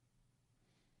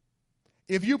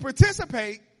 if you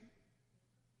participate,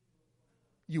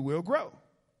 you will grow.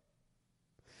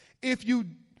 If you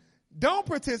don't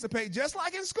participate, just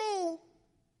like in school,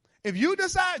 if you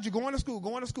decide you're going to school,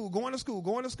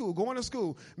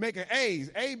 making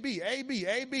A's, A,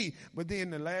 B, but then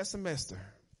the last semester,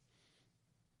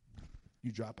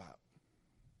 you drop out.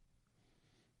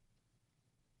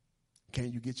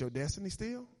 Can you get your destiny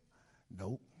still?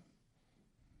 Nope.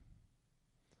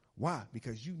 Why?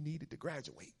 Because you needed to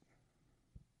graduate.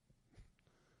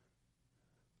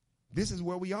 This is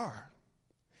where we are.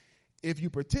 If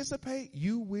you participate,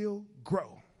 you will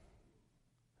grow.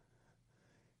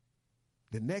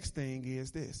 The next thing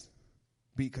is this: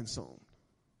 be consumed.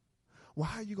 Well,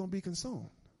 how are you going to be consumed?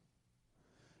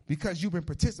 Because you've been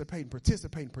participating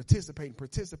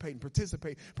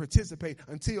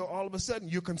until all of a sudden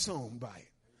you're consumed by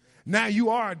it. Now you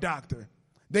are a doctor.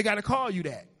 They got to call you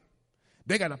that.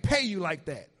 They got to pay you like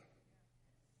that.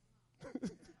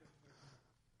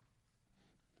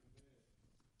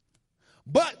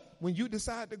 But when you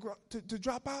decide to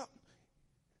drop out,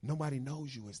 nobody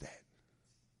knows you as that.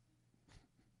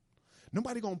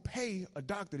 Nobody going to pay a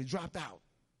doctor that dropped out.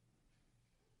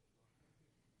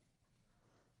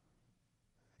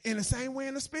 In the same way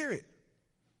in the spirit.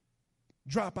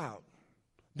 Drop out.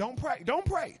 Don't pray. Don't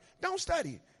pray. Don't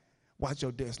study. Watch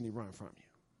your destiny run from you.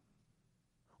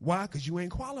 Why? Because you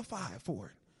ain't qualified for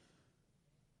it.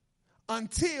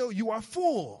 Until you are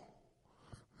full.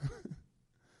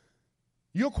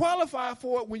 You're qualified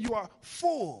for it when you are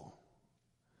full.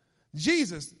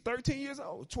 Jesus, 13 years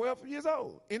old, 12 years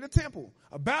old, in the temple,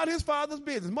 about his father's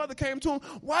business. Mother came to him,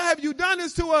 why have you done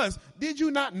this to us? Did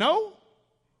you not know?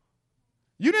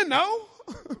 You didn't know?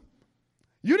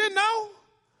 You didn't know?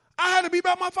 I had to be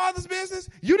about my father's business?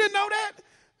 You didn't know that?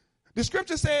 The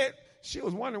scripture said, she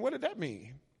was wondering, what did that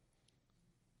mean?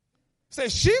 It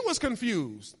said she was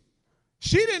confused.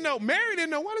 She didn't know. Mary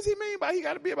didn't know. What does he mean by he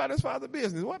got to be about his father's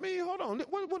business? What mean? Hold on.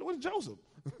 What is Joseph?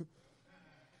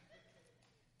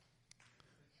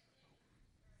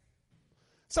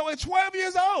 So at 12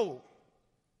 years old,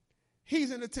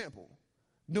 he's in the temple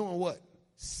doing what?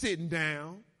 Sitting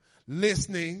down,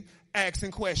 listening, asking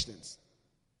questions.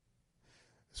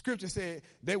 Scripture said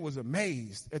they was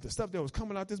amazed at the stuff that was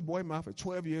coming out this boy's mouth at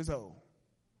 12 years old.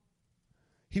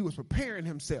 He was preparing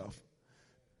himself.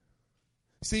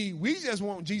 See, we just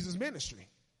want Jesus' ministry.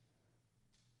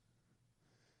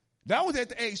 That was at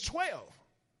the age 12.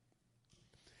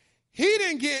 He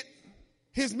didn't get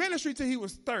his ministry till he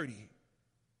was 30.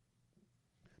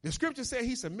 The scripture said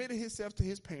he submitted himself to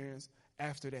his parents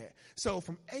after that. So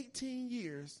from 18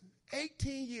 years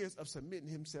of submitting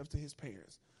himself to his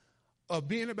parents, of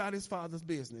being about his father's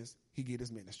business, he get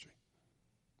his ministry.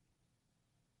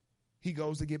 He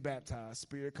goes to get baptized.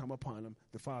 Spirit come upon him.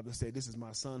 The father said, this is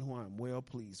my son who I am well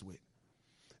pleased with.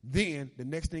 Then the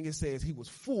next thing it says, he was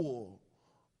full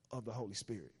of the Holy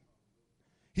Spirit.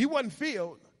 He wasn't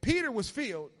filled. Peter was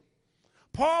filled.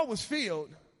 Paul was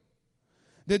filled.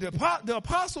 The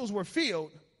apostles were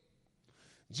filled.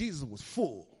 Jesus was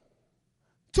full.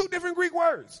 Two different Greek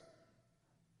words.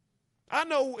 I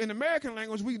know in American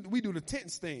language, we do the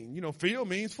tense thing. You know, filled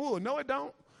means full. No, it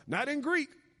don't. Not in Greek.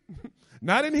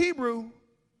 Not in Hebrew.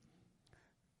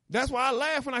 That's why I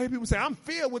laugh when I hear people say, I'm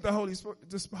filled with the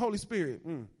Holy Spirit.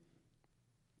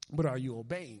 But are you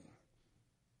obeying?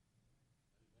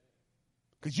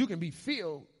 Because you can be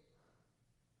filled.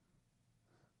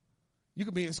 You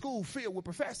can be in school filled with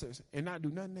professors and not do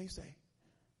nothing they say.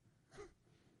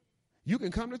 You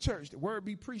can come to church, the word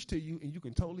be preached to you, and you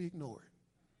can totally ignore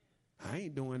it. I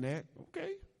ain't doing that.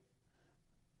 Okay.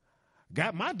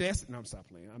 Got my desk. No, I'm stop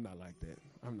playing. I'm not like that.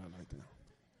 I'm not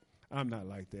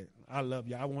like that. I love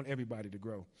you. I want everybody to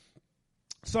grow.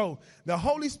 So the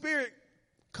Holy Spirit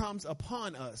comes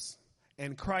upon us,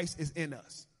 and Christ is in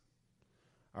us.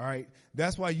 All right.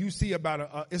 That's why you see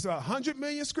about it's 100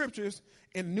 million scriptures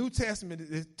in the New Testament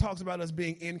that talks about us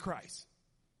being in Christ.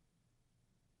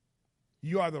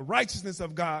 You are the righteousness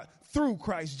of God through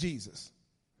Christ Jesus.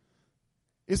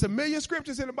 It's 1 million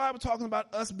scriptures in the Bible talking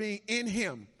about us being in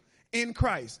him, in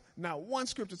Christ. Not one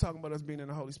scripture talking about us being in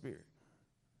the Holy Spirit.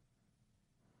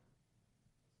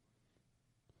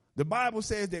 The Bible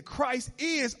says that Christ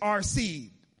is our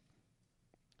seed.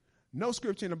 No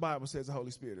scripture in the Bible says the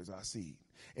Holy Spirit is our seed.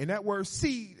 And that word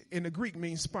seed in the Greek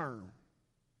means sperm.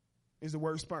 Is the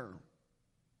word sperm.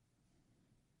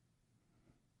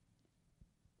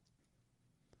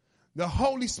 The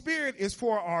Holy Spirit is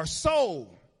for our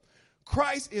soul.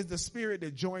 Christ is the spirit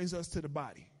that joins us to the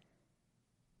body.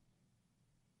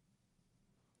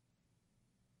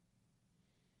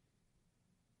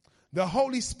 The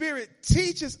Holy Spirit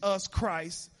teaches us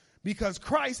Christ because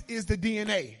Christ is the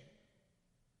DNA.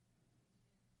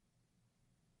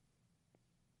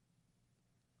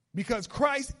 Because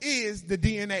Christ is the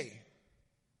DNA.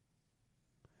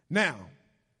 Now,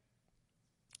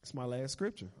 it's my last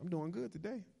scripture. I'm doing good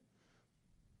today.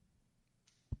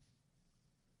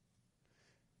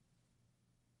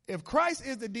 If Christ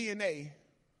is the DNA,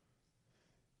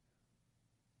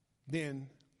 then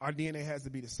our DNA has to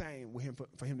be the same with him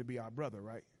for him to be our brother,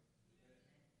 right?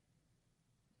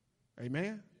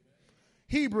 Amen?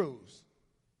 Hebrews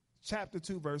chapter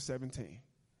 2, verse 17.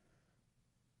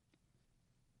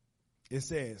 It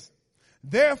says,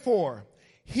 therefore,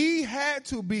 he had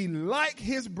to be like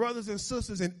his brothers and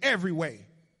sisters in every way.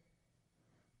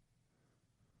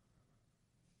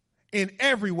 In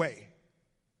every way.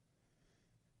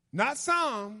 Not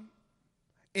some,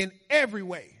 in every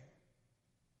way.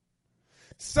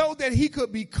 So that he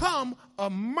could become a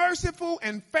merciful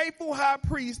and faithful high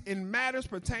priest in matters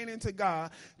pertaining to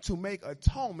God to make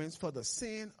atonements for the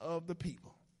sin of the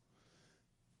people.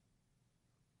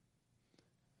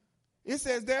 It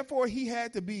says, therefore, he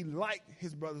had to be like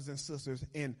his brothers and sisters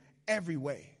in every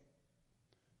way.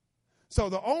 So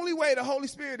the only way the Holy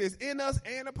Spirit is in us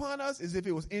and upon us is if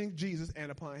it was in Jesus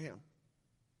and upon him.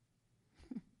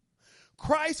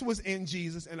 Christ was in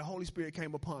Jesus and the Holy Spirit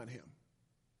came upon him.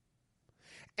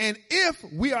 And if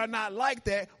we are not like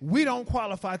that, we don't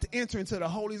qualify to enter into the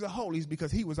holies of holies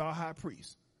because he was our high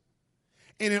priest.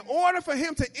 And in order for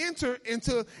him to enter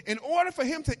into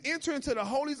the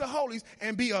holies of holies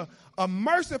and be a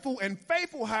merciful and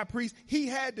faithful high priest, he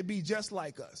had to be just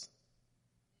like us.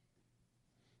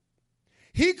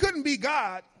 He couldn't be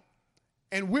God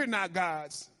and we're not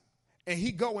gods and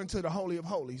he go into the holy of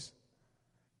holies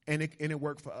and it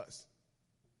worked for us.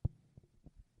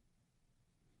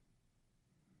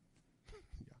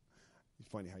 It's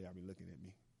funny how y'all be looking at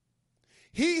me.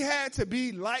 He had to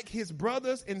be like his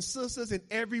brothers and sisters in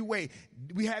every way.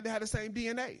 We had to have the same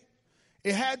DNA.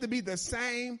 It had to be the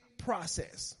same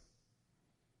process.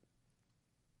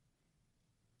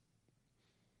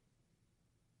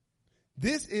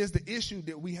 This is the issue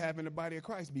that we have in the body of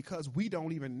Christ because we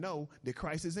don't even know that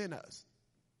Christ is in us.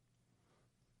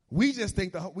 We just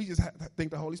think the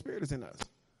Holy Spirit is in us.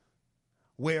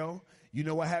 Well, you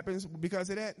know what happens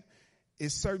because of that?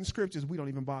 It's certain scriptures we don't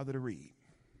even bother to read.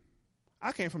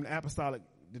 I came from the apostolic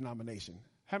denomination.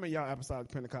 How many of y'all apostolic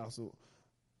Pentecostal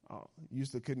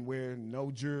used to couldn't wear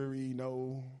no jewelry,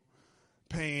 no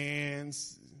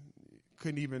pants,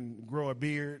 couldn't even grow a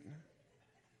beard?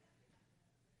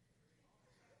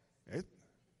 It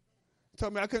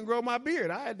told me I couldn't grow my beard.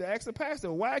 I had to ask the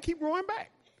pastor, why I keep growing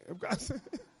back?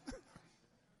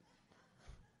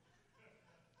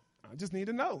 I just need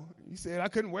to know. He said I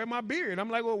couldn't wear my beard. I'm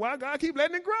like, well, why God keep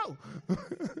letting it grow?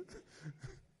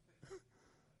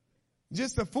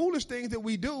 Just the foolish things that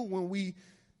we do when we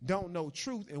don't know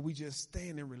truth and we just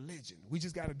stand in religion. We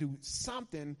just got to do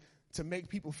something to make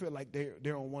people feel like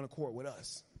they're on one accord with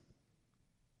us.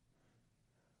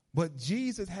 But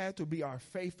Jesus had to be our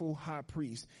faithful high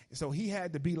priest. So he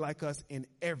had to be like us in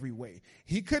every way.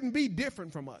 He couldn't be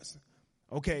different from us.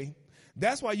 Okay?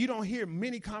 That's why you don't hear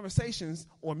many conversations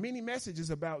or many messages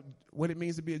about what it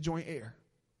means to be a joint heir.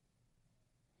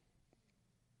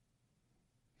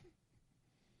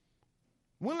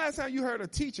 When last time you heard a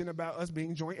teaching about us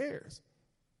being joint heirs?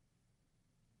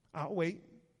 I'll wait.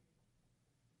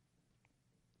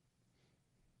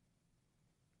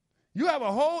 You have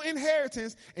a whole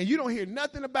inheritance and you don't hear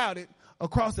nothing about it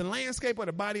across the landscape of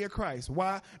the body of Christ.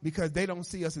 Why? Because they don't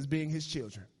see us as being his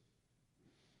children.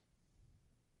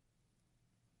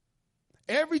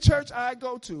 Every church I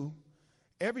go to,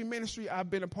 every ministry I've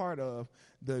been a part of,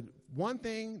 the one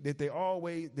thing that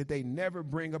they never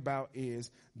bring about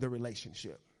is the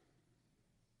relationship.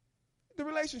 The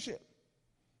relationship.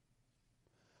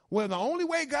 Well, the only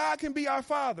way God can be our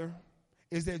father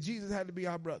is that Jesus had to be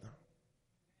our brother.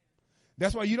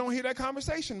 That's why you don't hear that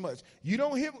conversation much. You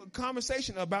don't hear a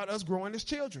conversation about us growing as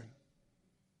children.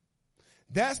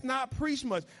 That's not preached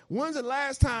much. When's the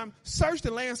last time? Search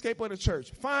the landscape of the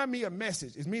church. Find me a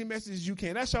message, as many messages as you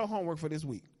can. That's your homework for this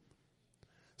week.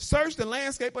 Search the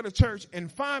landscape of the church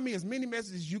and find me as many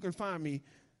messages as you can find me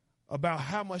about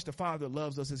how much the Father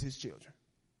loves us as his children.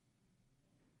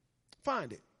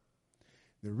 Find it.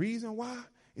 The reason why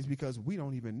is because we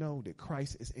don't even know that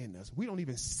Christ is in us. We don't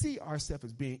even see ourselves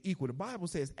as being equal. The Bible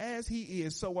says, as he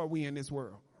is, so are we in this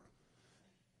world.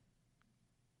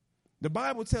 The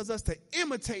Bible tells us to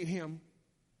imitate him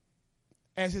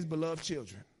as his beloved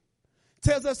children.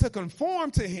 Tells us to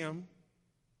conform to him,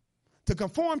 to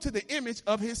conform to the image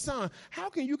of his son.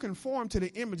 How can you conform to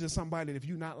the image of somebody if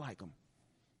you're not like them?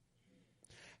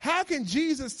 How can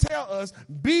Jesus tell us,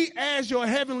 be as your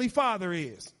heavenly Father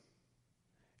is,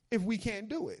 if we can't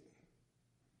do it?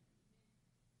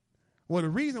 Well, the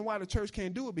reason why the church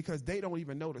can't do it because they don't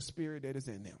even know the spirit that is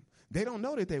in them. They don't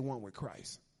know that they one with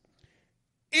Christ.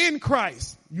 In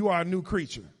Christ, you are a new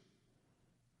creature.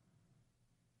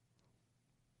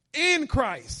 In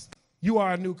Christ, you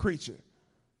are a new creature.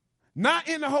 Not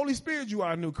in the Holy Spirit, you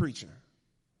are a new creature.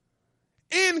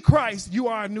 In Christ, you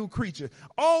are a new creature.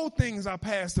 Old things are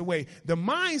passed away. The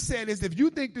mindset is if you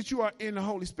think that you are in the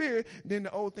Holy Spirit, then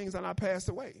the old things are not passed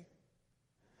away.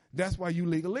 That's why you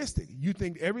legalistic. You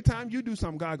think every time you do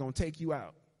something, God going to take you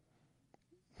out.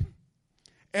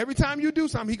 Every time you do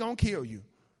something, he going to kill you.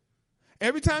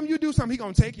 Every time you do something, he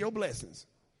going to take your blessings.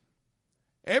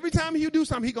 Every time you do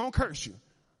something, he going to curse you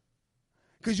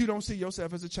because you don't see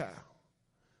yourself as a child.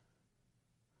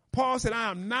 Paul said, I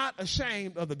am not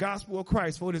ashamed of the gospel of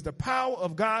Christ, for it is the power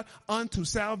of God unto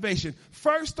salvation.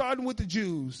 First starting with the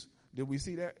Jews. Did we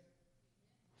see that?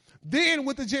 Then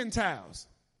with the Gentiles.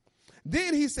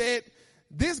 Then he said,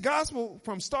 this gospel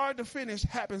from start to finish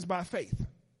happens by faith.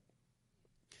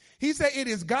 He said it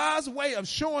is God's way of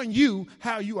showing you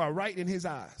how you are right in his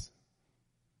eyes.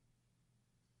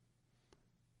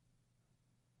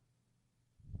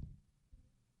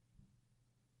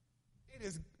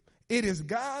 It is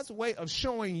God's way of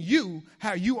showing you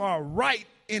how you are right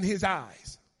in his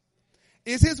eyes.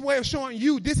 It's his way of showing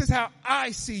you, this is how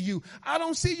I see you. I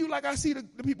don't see you like I see the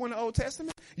people in the Old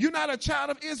Testament. You're not a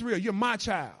child of Israel. You're my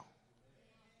child.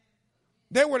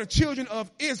 They were the children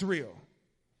of Israel.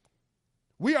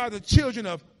 We are the children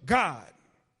of God.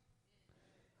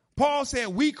 Paul said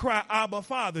we cry, Abba,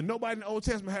 Father. Nobody in the Old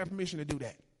Testament had permission to do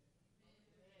that.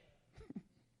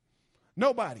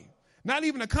 Nobody. Not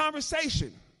even a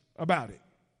conversation about it.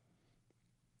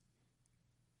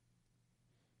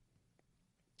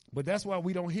 But that's why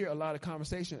we don't hear a lot of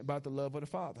conversation about the love of the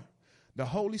Father. The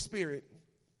Holy Spirit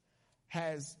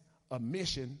has a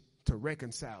mission to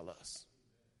reconcile us.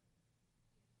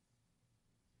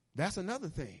 That's another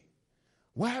thing.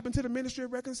 What happened to the ministry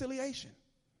of reconciliation?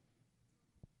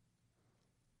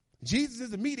 Jesus is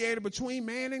the mediator between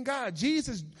man and God.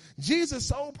 Jesus'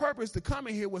 sole purpose to come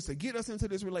in here was to get us into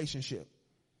this relationship.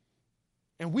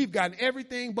 And we've gotten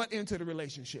everything but into the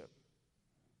relationship.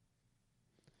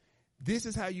 This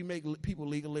is how you make people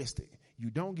legalistic. You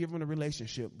don't give them a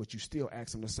relationship, but you still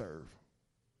ask them to serve.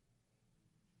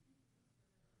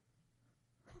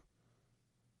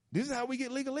 This is how we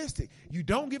get legalistic. You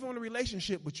don't give them a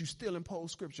relationship, but you still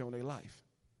impose scripture on their life.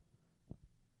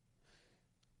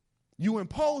 You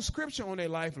impose scripture on their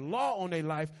life, law on their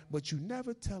life, but you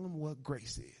never tell them what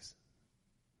grace is.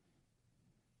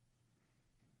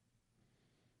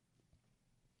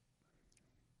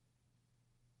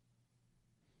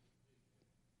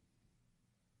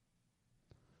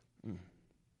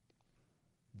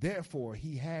 Therefore,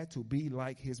 he had to be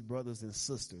like his brothers and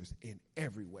sisters in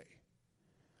every way.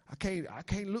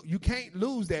 You can't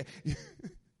lose that.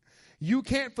 You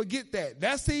can't forget that.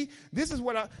 These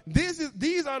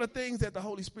are the things that the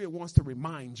Holy Spirit wants to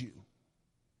remind you.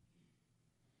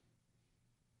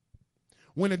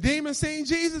 When the demons seen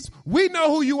Jesus, we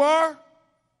know who you are.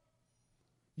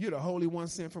 You're the Holy One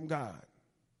sent from God.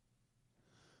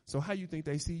 So how you think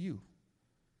they see you?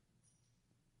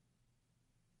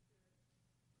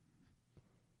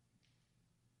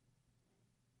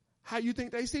 How you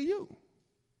think they see you?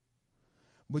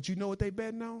 But you know what they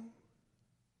betting on?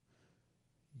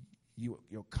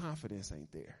 Your confidence ain't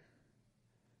there.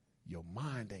 Your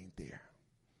mind ain't there.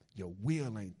 Your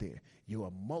will ain't there. Your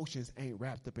emotions ain't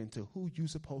wrapped up into who you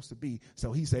supposed to be.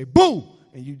 So he say, boo,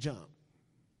 and you jump.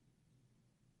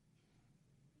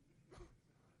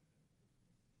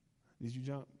 Did you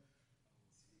jump?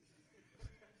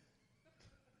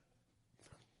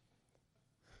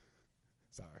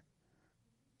 Sorry.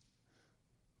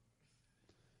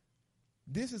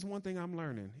 This is one thing I'm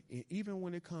learning. Even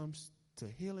when it comes to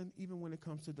healing, even when it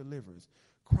comes to deliverance,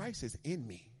 Christ is in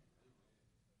me.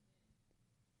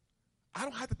 I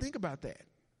don't have to think about that.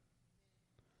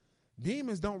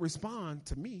 Demons don't respond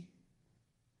to me.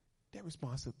 They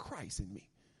respond to Christ in me.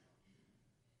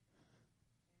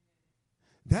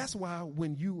 That's why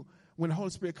when the Holy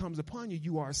Spirit comes upon you,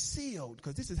 you are sealed,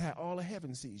 because this is how all of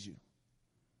heaven sees you.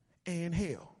 And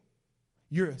hell.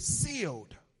 You're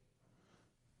sealed.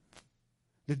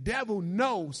 The devil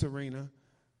knows, Serena.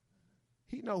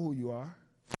 He know who you are,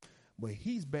 but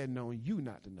he's betting on you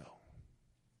not to know.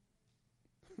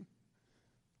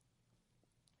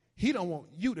 He don't want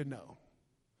you to know.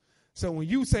 So when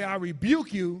you say, I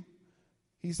rebuke you,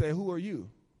 he say, who are you?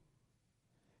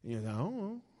 And you're like, I don't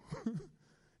know.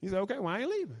 He said, okay, well, I ain't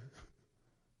leaving.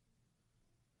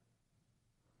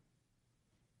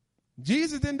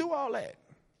 Jesus didn't do all that.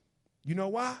 You know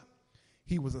why?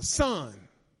 He was a son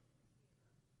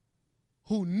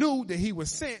who knew that he was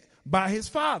sent by his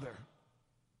Father.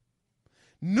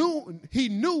 He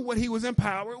knew what he was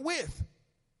empowered with.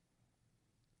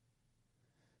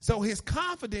 So his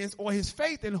confidence or his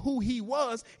faith in who he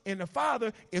was in the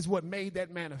Father is what made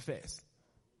that manifest.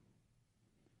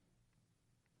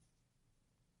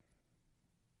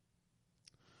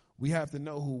 We have to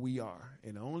know who we are.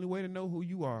 And the only way to know who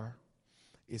you are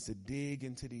is to dig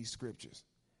into these scriptures.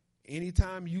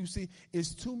 Anytime you see,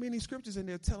 it's too many scriptures in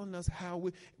there telling us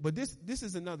but this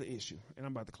is another issue, and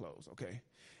I'm about to close, okay?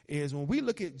 Is when we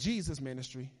look at Jesus'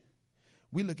 ministry,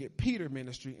 we look at Peter's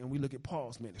ministry, and we look at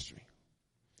Paul's ministry.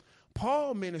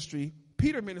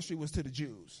 Peter's ministry was to the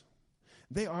Jews.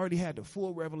 They already had the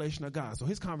full revelation of God, so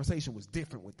his conversation was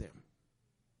different with them.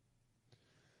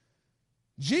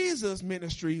 Jesus'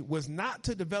 ministry was not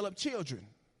to develop children.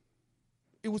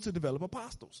 It was to develop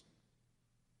apostles.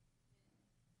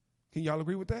 Can y'all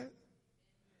agree with that?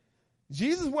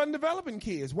 Jesus wasn't developing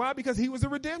kids. Why? Because he was a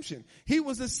redemption. He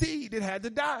was a seed that had to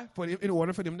die in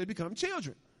order for them to become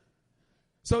children.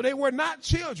 So they were not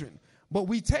children. But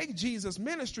we take Jesus'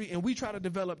 ministry and we try to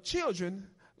develop children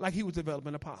like he was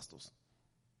developing apostles.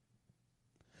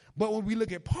 But when we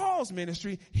look at Paul's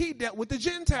ministry, he dealt with the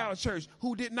Gentile church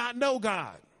who did not know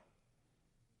God.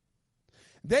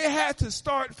 They had to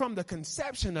start from the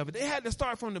conception of it. They had to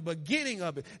start from the beginning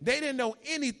of it. They didn't know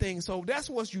anything. So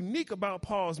that's what's unique about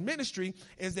Paul's ministry,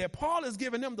 is that Paul is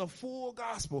giving them the full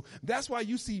gospel. That's why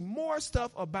you see more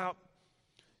stuff about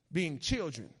being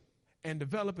children and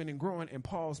developing and growing in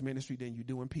Paul's ministry than you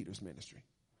do in Peter's ministry,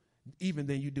 even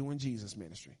than you do in Jesus'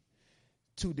 ministry.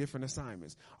 Two different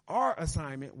assignments. Our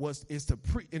assignment is to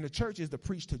in the church is to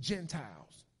preach to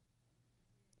Gentiles,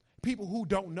 people who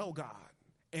don't know God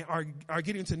and are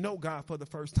getting to know God for the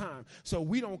first time. So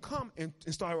we don't come and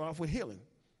start off with healing.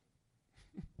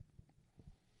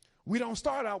 We don't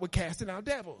start out with casting out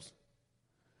devils.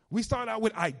 We start out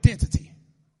with identity.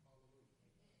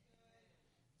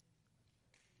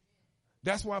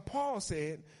 That's why Paul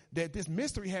said that this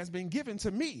mystery has been given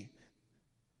to me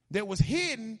that was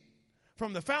hidden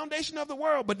from the foundation of the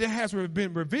world, but that has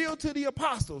been revealed to the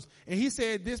apostles. And he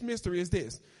said, this mystery is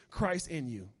this: Christ in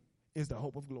you is the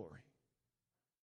hope of glory.